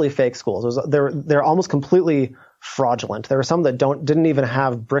essentially fake schools. They're almost completely fraudulent. There were some that didn't even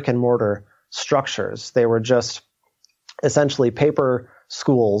have brick and mortar structures. They were just essentially paper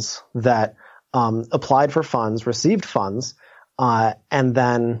schools that applied for funds, received funds, and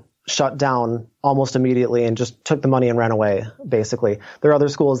then shut down almost immediately and just took the money and ran away, basically. There are other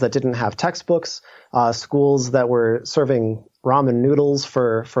schools that didn't have textbooks, schools that were serving ramen noodles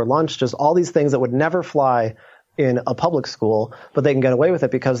for lunch, just all these things that would never fly in a public school, but they can get away with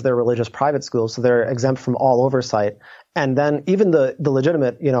it because they're religious private schools, so they're exempt from all oversight. And then even the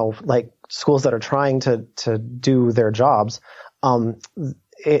legitimate, like schools that are trying to do their jobs,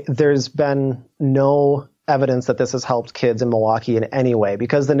 there's been no evidence that this has helped kids in Milwaukee in any way,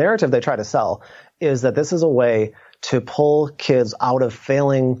 because the narrative they try to sell is that this is a way to pull kids out of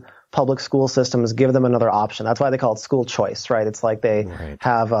failing public school systems, give them another option. That's why they call it school choice, right? It's like they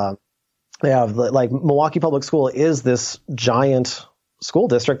have like Milwaukee Public School is this giant school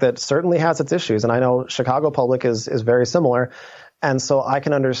district that certainly has its issues. And I know Chicago Public is very similar. And so I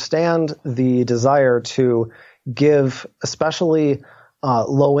can understand the desire to give especially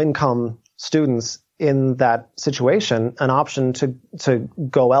low income students in that situation an option to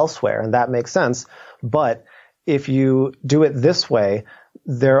go elsewhere. And that makes sense. But if you do it this way,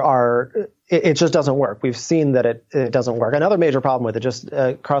 it just doesn't work. We've seen that it doesn't work. Another major problem with it, just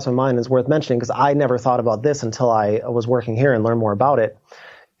crossed my mind, is worth mentioning because I never thought about this until I was working here and learned more about it,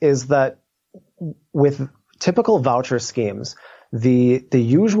 is that with typical voucher schemes, the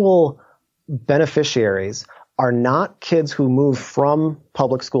usual beneficiaries are not kids who move from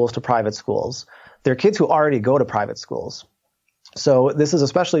public schools to private schools. They're kids who already go to private schools. So this is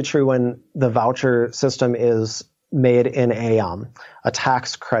especially true when the voucher system is made in a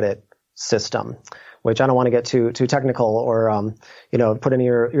tax credit system, which I don't want to get too technical or put any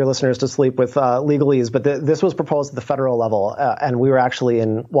of your listeners to sleep with legalese. But this was proposed at the federal level, and we were actually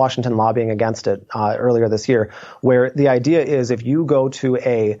in Washington lobbying against it earlier this year, where the idea is if you go to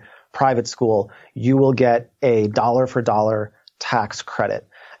a private school, you will get a dollar for dollar tax credit,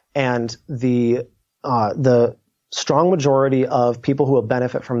 and the strong majority of people who will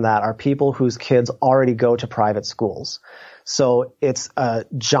benefit from that are people whose kids already go to private schools. So it's a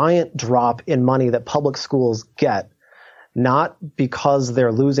giant drop in money that public schools get, not because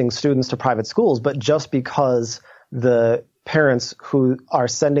they're losing students to private schools, but just because the parents who are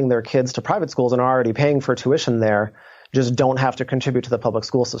sending their kids to private schools and are already paying for tuition there just don't have to contribute to the public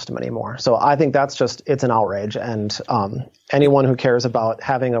school system anymore. So I think it's an outrage. And anyone who cares about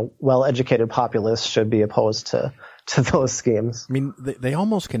having a well-educated populace should be opposed to those schemes. I mean, they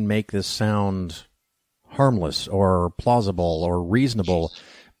almost can make this sound harmless or plausible or reasonable,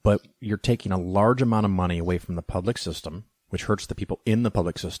 but you're taking a large amount of money away from the public system, which hurts the people in the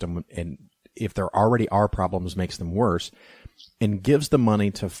public system, and if there already are problems, makes them worse, and gives the money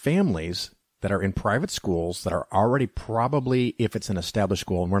to families that are in private schools that are already probably, if it's an established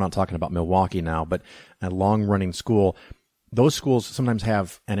school, and we're not talking about Milwaukee now, but a long-running school, those schools sometimes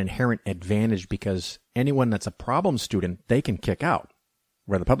have an inherent advantage because anyone that's a problem student, they can kick out,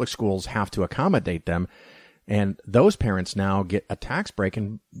 where the public schools have to accommodate them. And those parents now get a tax break,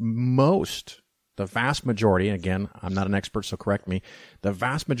 and the vast majority, again, I'm not an expert, so correct me, the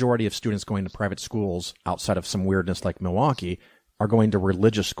vast majority of students going to private schools outside of some weirdness like Milwaukee are going to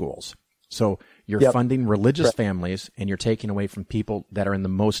religious schools. So you're funding religious families, and you're taking away from people that are in the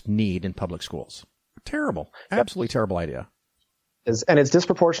most need in public schools. Terrible. Absolutely terrible idea. And it's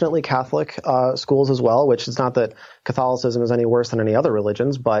disproportionately Catholic schools as well, which is not that Catholicism is any worse than any other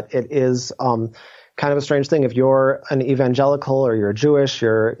religions, but it is kind of a strange thing. If you're an evangelical or you're Jewish,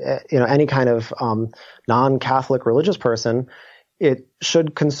 you're any kind of non-Catholic religious person, it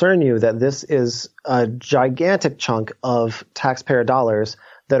should concern you that this is a gigantic chunk of taxpayer dollars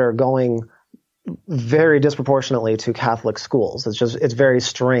that are going very disproportionately to Catholic schools. It's very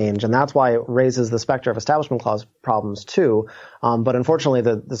strange. And that's why it raises the specter of Establishment Clause problems too. But unfortunately,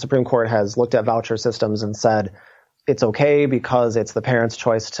 the Supreme Court has looked at voucher systems and said it's okay because it's the parents'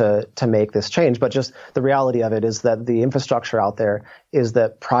 choice to make this change. But just the reality of it is that the infrastructure out there is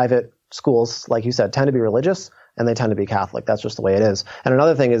that private schools, like you said, tend to be religious and they tend to be Catholic. That's just the way it is. And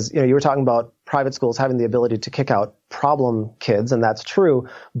another thing is, you were talking about private schools having the ability to kick out problem kids, and that's true,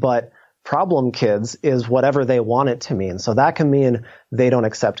 but problem kids is whatever they want it to mean. So that can mean they don't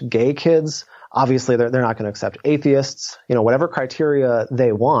accept gay kids. Obviously, they're not going to accept atheists. Whatever criteria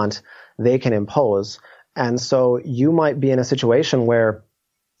they want, they can impose. And so you might be in a situation where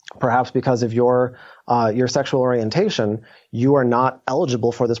perhaps because of your sexual orientation, you are not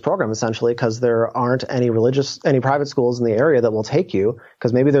eligible for this program essentially because there aren't any private schools in the area that will take you,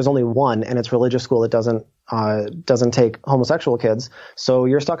 because maybe there's only one and it's a religious school that doesn't take homosexual kids. So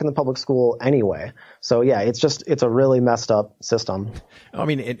you're stuck in the public school anyway. So yeah, it's a really messed up system. I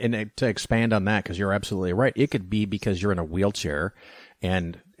mean, and to expand on that, because you're absolutely right, it could be because you're in a wheelchair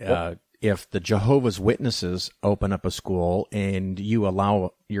and if the Jehovah's Witnesses open up a school and you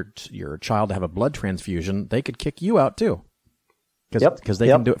allow your child to have a blood transfusion, they could kick you out too. Because they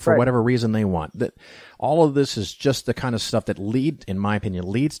can do it for whatever reason they want. That all of this is just the kind of stuff that in my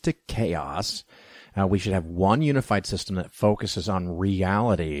opinion, leads to chaos. We should have one unified system that focuses on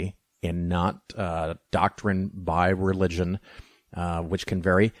reality and not doctrine by religion, which can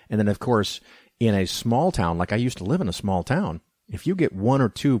vary. And then, of course, in a small town, like I used to live in a small town, if you get one or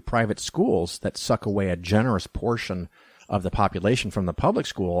two private schools that suck away a generous portion of the population from the public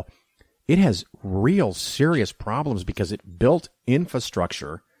school, it has real serious problems because it built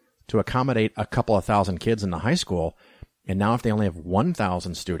infrastructure to accommodate a couple of thousand kids in the high school. And now if they only have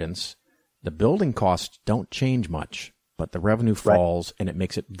 1,000 students, the building costs don't change much, but the revenue falls and it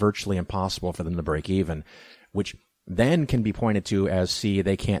makes it virtually impossible for them to break even, which then can be pointed to as, see,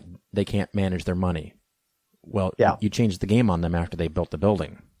 they can't manage their money. Well, you changed the game on them after they built the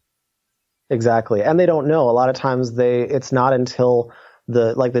building. Exactly. And they don't know. A lot of times it's not until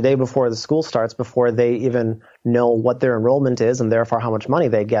the day before the school starts before they even know what their enrollment is and therefore how much money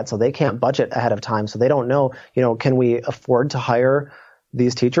they get. So they can't budget ahead of time. So they don't know, can we afford to hire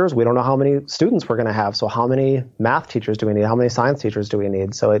these teachers? We don't know how many students we're going to have. So how many math teachers do we need? How many science teachers do we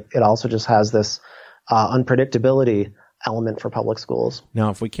need? So it also just has this unpredictability element for public schools.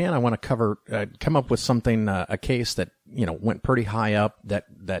 Now, if we can, I want to come up with something, a case that, went pretty high up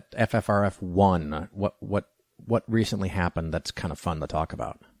that FFRF won. What recently happened that's kind of fun to talk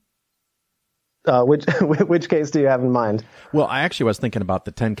about? Which case do you have in mind? Well, I actually was thinking about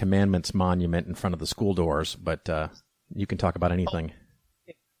the 10 Commandments monument in front of the school doors, but you can talk about anything.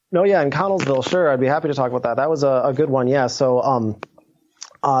 No, yeah, in Connellsville, sure, I'd be happy to talk about that. That was a good one, yeah. So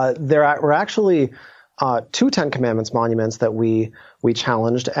there were actually two 10 Commandments monuments that we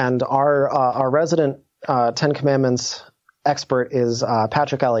challenged, and our resident 10 Commandments expert is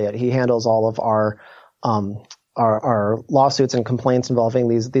Patrick Elliott. He handles all of our lawsuits and complaints involving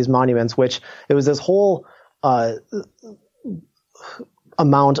these monuments, which it was this whole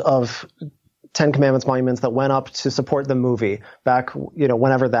amount of 10 Commandments monuments that went up to support the movie back,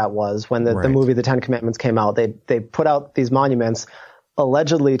 whenever that was, when the movie The 10 Commandments came out. They put out these monuments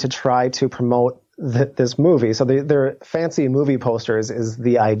allegedly to try to promote this movie. So they're fancy movie posters is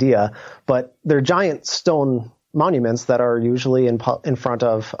the idea, but they're giant stone monuments that are usually in front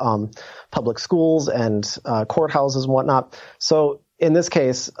of public schools and courthouses and whatnot. So in this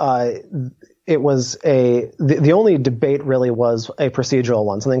case, it was the only debate really was a procedural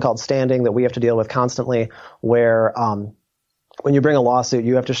one, something called standing that we have to deal with constantly, where when you bring a lawsuit,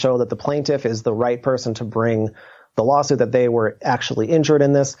 you have to show that the plaintiff is the right person to bring the lawsuit, that they were actually injured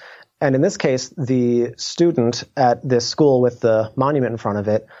in this. And in this case, the student at this school with the monument in front of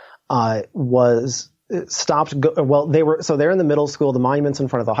it was stopped. They're in the middle school, the monument's in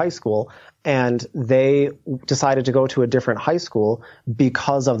front of the high school, and they decided to go to a different high school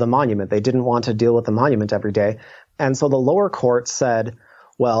because of the monument. They didn't want to deal with the monument every day. And so the lower court said,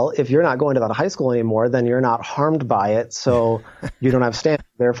 well, if you're not going to that high school anymore, then you're not harmed by it, so you don't have standing,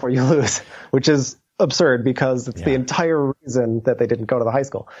 therefore you lose, which is absurd because it's the entire reason that they didn't go to the high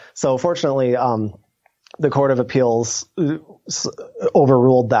school. So fortunately, the Court of Appeals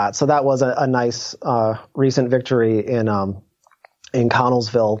overruled that. So that was a nice recent victory in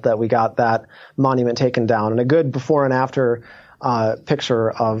Connellsville, that we got that monument taken down, and a good before and after picture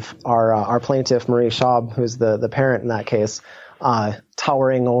of our plaintiff Marie Schaub, who's the parent in that case,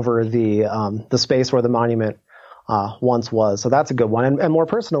 towering over the space where the monument once was. So that's a good one. And more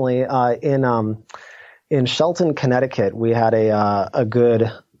personally, in Shelton, Connecticut, we had a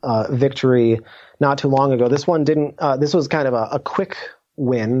good victory not too long ago. This one didn't. This was kind of a quick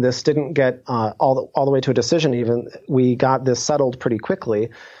win. This didn't get all the way to a decision. Even we got this settled pretty quickly.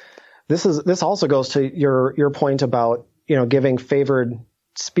 This also goes to your point about giving favored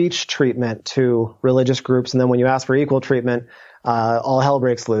speech treatment to religious groups, and then when you ask for equal treatment, all hell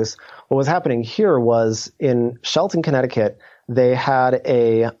breaks loose. What was happening here was in Shelton, Connecticut, they had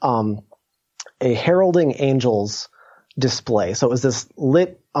a heralding angels display. So it was this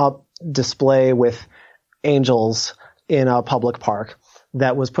lit up display with angels in a public park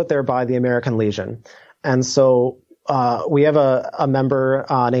that was put there by the American Legion. And so we have a member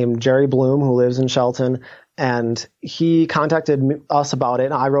named Jerry Bloom who lives in Shelton, and he contacted us about it.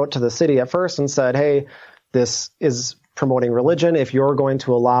 And I wrote to the city at first and said, hey, this is promoting religion. If you're going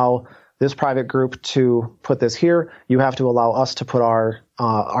to allow this private group to put this here, you have to allow us to put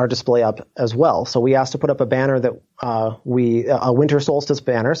our display up as well. So we asked to put up a banner that a winter solstice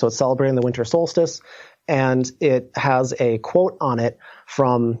banner. So it's celebrating the winter solstice, and it has a quote on it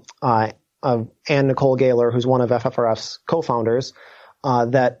from Ann Nicole Gaylor, who's one of FFRF's co-founders,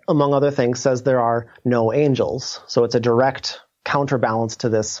 that, among other things, says there are no angels. So it's a direct counterbalance to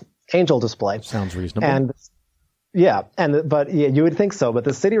this angel display. Sounds reasonable. And but you would think so. But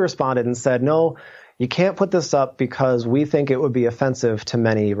the city responded and said, no, you can't put this up because we think it would be offensive to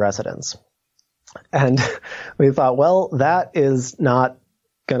many residents. And we thought, well, that is not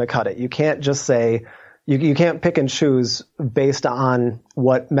going to cut it. You can't just say, you can't pick and choose based on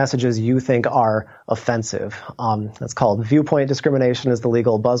what messages you think are offensive. That's called viewpoint discrimination is the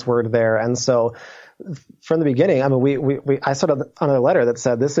legal buzzword there. And so from the beginning, I mean, I started on a letter that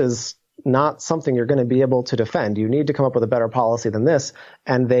said, this is not something you're going to be able to defend. You need to come up with a better policy than this.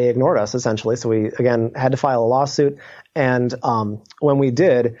 And they ignored us, essentially. So we, again, had to file a lawsuit. And when we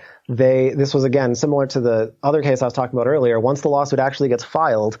did, this was, again, similar to the other case I was talking about earlier. Once the lawsuit actually gets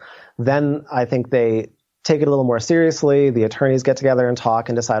filed, then I think they take it a little more seriously. The attorneys get together and talk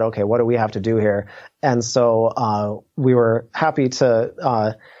and decide, okay, what do we have to do here? And so we were happy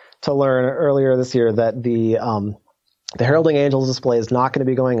to learn earlier this year that the Heralding Angels display is not going to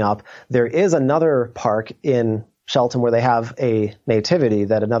be going up. There is another park in Shelton where they have a nativity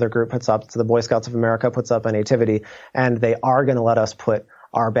that another group puts up. So the Boy Scouts of America puts up a nativity, and they are going to let us put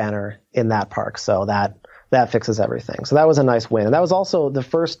our banner in that park. So that fixes everything. So that was a nice win. And that was also the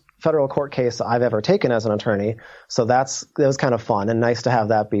first federal court case I've ever taken as an attorney. So that was kind of fun and nice to have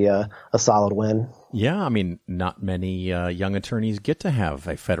that be a solid win. Yeah, I mean, not many young attorneys get to have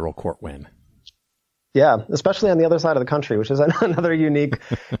a federal court win. Yeah, especially on the other side of the country, which is another unique,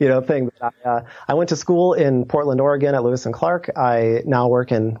 thing. I went to school in Portland, Oregon at Lewis and Clark. I now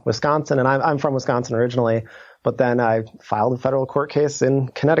work in Wisconsin, and I'm from Wisconsin originally, but then I filed a federal court case in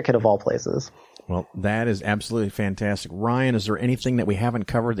Connecticut of all places. Well, that is absolutely fantastic. Ryan, is there anything that we haven't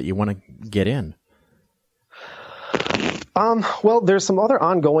covered that you want to get in? Well, there's some other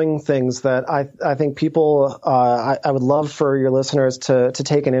ongoing things that I think people, I would love for your listeners to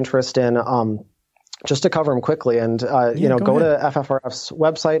take an interest in. Just to cover them quickly, and go to FFRF's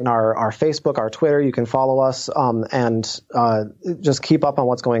website and our Facebook, our Twitter. You can follow us and just keep up on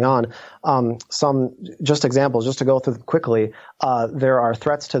what's going on. Some just examples, just to go through quickly. There are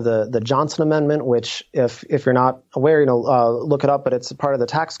threats to the Johnson Amendment, which, if you're not aware, look it up. But it's part of the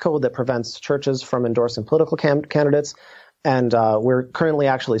tax code that prevents churches from endorsing political candidates. And we're currently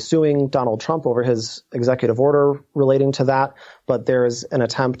actually suing Donald Trump over his executive order relating to that. But there's an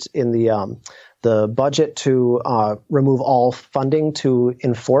attempt in the budget to remove all funding to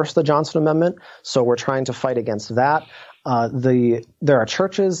enforce the Johnson Amendment. So we're trying to fight against that. There are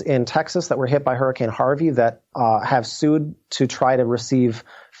churches in Texas that were hit by Hurricane Harvey that have sued to try to receive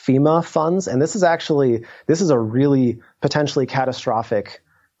FEMA funds. And this is a really potentially catastrophic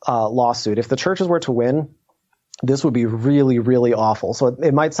lawsuit. If the churches were to win, this would be really, really awful. So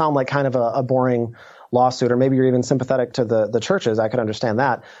it might sound like kind of a boring lawsuit, or maybe you're even sympathetic to the churches. I could understand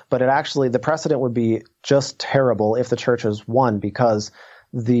that. But the precedent would be just terrible if the churches won, because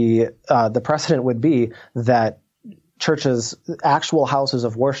the precedent would be that churches, actual houses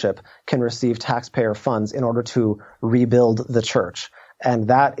of worship, can receive taxpayer funds in order to rebuild the church. And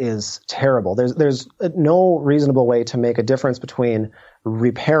that is terrible. There's no reasonable way to make a difference between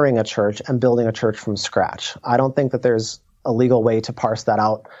repairing a church and building a church from scratch. I don't think that there's a legal way to parse that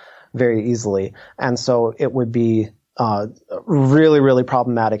out very easily. And so it would be really, really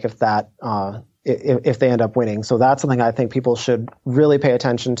problematic if if they end up winning. So that's something I think people should really pay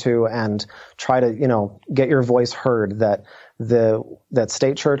attention to and try to, get your voice heard, that that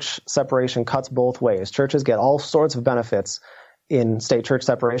state church separation cuts both ways. Churches get all sorts of benefits in state church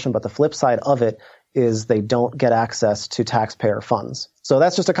separation, but the flip side of it is they don't get access to taxpayer funds. So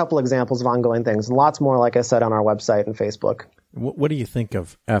that's just a couple examples of ongoing things, and lots more, like I said, on our website and Facebook. What do you think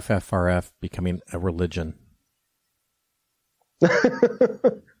of FFRF becoming a religion?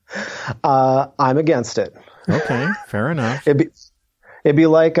 I'm against it. Okay, fair enough. It'd be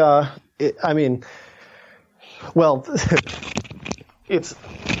like, it's,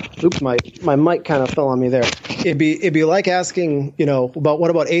 oops, my mic kind of fell on me there. It'd be like asking, what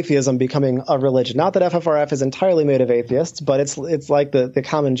about atheism becoming a religion? Not that FFRF is entirely made of atheists, but it's like the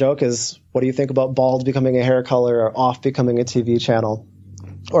common joke is, what do you think about bald becoming a hair color, or off becoming a TV channel,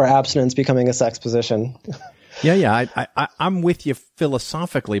 or abstinence becoming a sex position? Yeah. I'm with you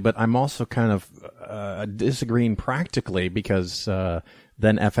philosophically, but I'm also kind of disagreeing practically, because then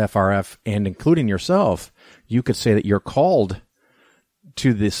FFRF, and including yourself, you could say that you're called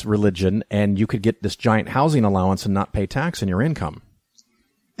to this religion, and you could get this giant housing allowance and not pay tax on your income.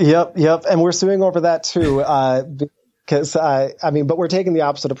 Yep. And we're suing over that too. Because but we're taking the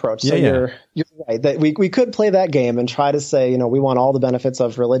opposite approach. So you're right that we could play that game and try to say, we want all the benefits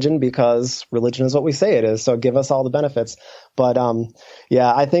of religion because religion is what we say it is. So give us all the benefits. But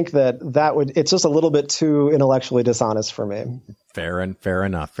I think it's just a little bit too intellectually dishonest for me. Fair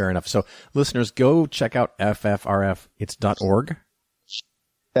enough. So listeners, go check out FFRF. It's .org.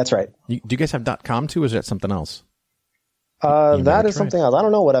 That's right. Do you guys have .com too? Or is that something else? That is something else. I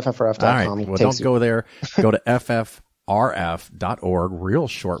don't know what FFRF.com All right. Well, don't go there. Go to FFRF.org, real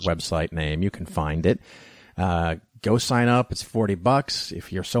short website name. You can find it. Go sign up. It's $40.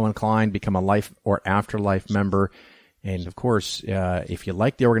 If you're so inclined, become a life or afterlife member. And of course, if you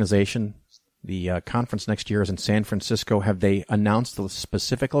like the organization, the conference next year is in San Francisco. Have they announced the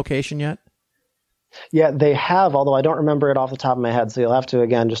specific location yet? Yeah, they have, although I don't remember it off the top of my head. So you'll have to,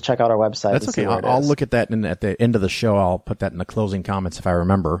 again, just check out our website. That's okay. I'll look at that, and at the end of the show, I'll put that in the closing comments if I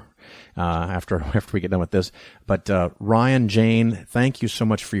remember after we get done with this. But Ryan Jayne, thank you so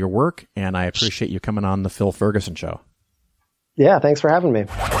much for your work, and I appreciate you coming on the Phil Ferguson Show. Yeah, thanks for having me.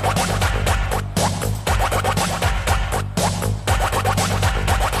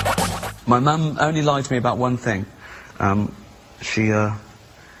 My mum only lied to me about one thing.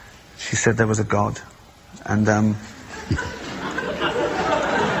 She said there was a God, and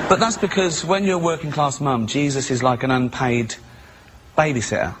but that's because when you're a working class mum, Jesus is like an unpaid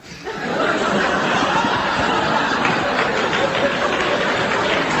babysitter.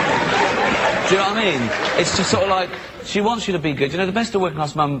 Do you know what I mean? It's just sort of like, she wants you to be good. The best of working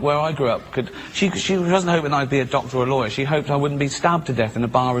class mum where I grew up she wasn't hoping I'd be a doctor or a lawyer. She hoped I wouldn't be stabbed to death in a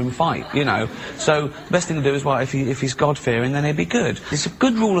barroom fight, So the best thing to do is, well, if he's God-fearing, then he'd be good. It's a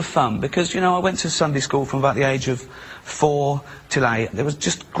good rule of thumb because, I went to Sunday school from about the age of 4 till 8. There was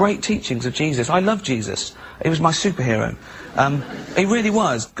just great teachings of Jesus. I love Jesus. He was my superhero. He really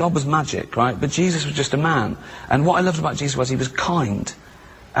was. God was magic, right? But Jesus was just a man. And what I loved about Jesus was he was kind.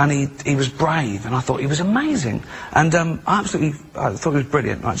 And he was brave, and I thought he was amazing. And I thought he was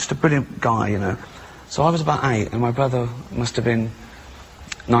brilliant, right? Just a brilliant guy, So I was about 8, and my brother must have been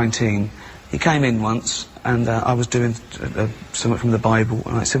 19. He came in once, and I was doing something from the Bible,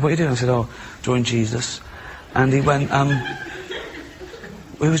 and I said, "What are you doing?" I said, "Oh, drawing Jesus." And he went,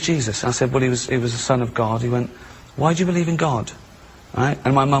 "Who was Jesus?" I said, "Well, he was the Son of God." He went, "Why do you believe in God?" Right?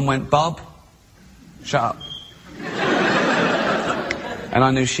 And my mum went, "Bob, shut up." And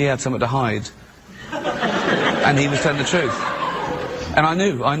I knew she had something to hide. And he was telling the truth. And I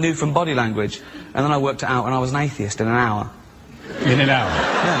knew from body language. And then I worked it out, and I was an atheist in an hour. In an hour?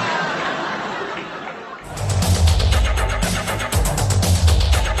 Yeah.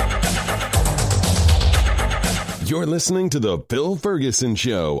 You're listening to The Phil Ferguson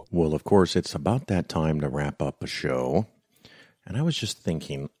Show. Well, of course, it's about that time to wrap up a show. And I was just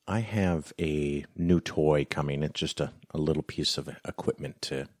thinking, I have a new toy coming. It's just a little piece of equipment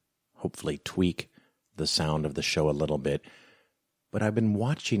to hopefully tweak the sound of the show a little bit. But I've been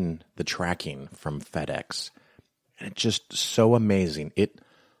watching the tracking from FedEx, and it's just so amazing. It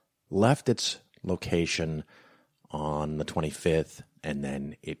left its location on the 25th, and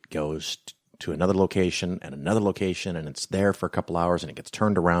then it goes to another location, and it's there for a couple hours, and it gets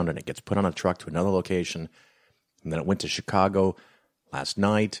turned around, and it gets put on a truck to another location. And then it went to Chicago last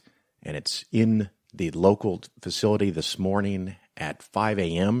night, and it's in the local facility this morning at 5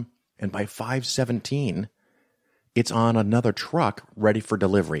 a.m., and by 5:17, it's on another truck ready for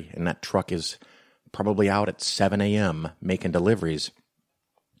delivery, and that truck is probably out at 7 a.m. making deliveries.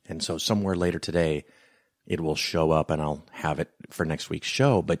 And so somewhere later today, it will show up, and I'll have it for next week's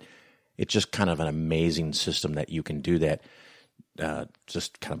show. But it's just kind of an amazing system that you can do that.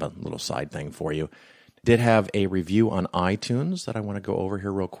 Just kind of a little side thing for you. Did have a review on iTunes that I want to go over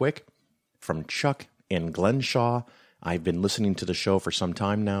here real quick from Chuck in Glenshaw. I've been listening to the show for some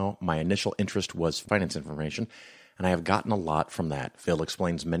time now. My initial interest was finance information, and I have gotten a lot from that. Phil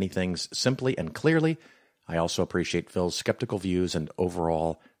explains many things simply and clearly. I also appreciate Phil's skeptical views and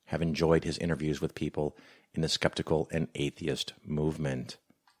overall have enjoyed his interviews with people in the skeptical and atheist movement.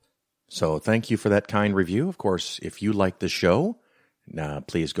 So thank you for that kind review. Of course, if you like the show,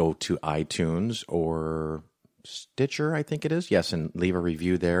 please go to iTunes or Stitcher, I think it is. Yes, and leave a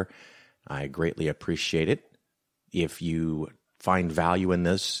review there. I greatly appreciate it. If you find value in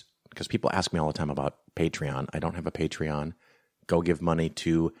this, because people ask me all the time about Patreon. I don't have a Patreon. Go give money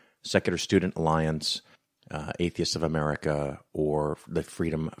to Secular Student Alliance, Atheists of America, or the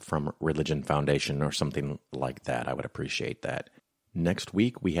Freedom from Religion Foundation or something like that. I would appreciate that. Next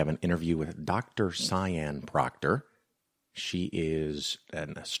week, we have an interview with Dr. Cyan Proctor. She is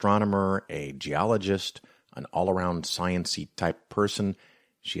an astronomer, a geologist, an all-around sciencey type person.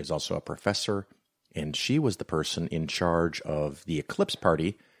 She is also a professor and she was the person in charge of the eclipse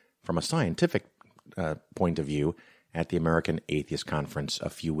party from a scientific point of view at the American Atheist Conference a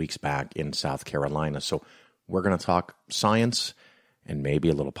few weeks back in South Carolina. So we're going to talk science and maybe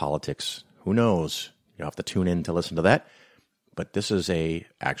a little politics. Who knows? You'll have to tune in to listen to that. But this is a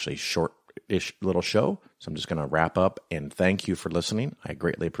actually short-ish little show, so I'm just going to wrap up and thank you for listening. I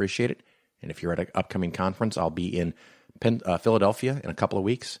greatly appreciate it. And if you're at an upcoming conference, I'll be in Philadelphia in a couple of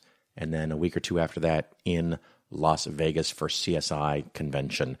weeks, and then a week or two after that in Las Vegas for CSI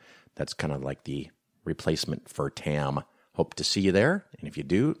convention. That's kind of like the replacement for TAM. Hope to see you there. And if you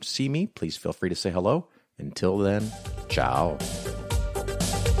do see me, please feel free to say hello. Until then, ciao.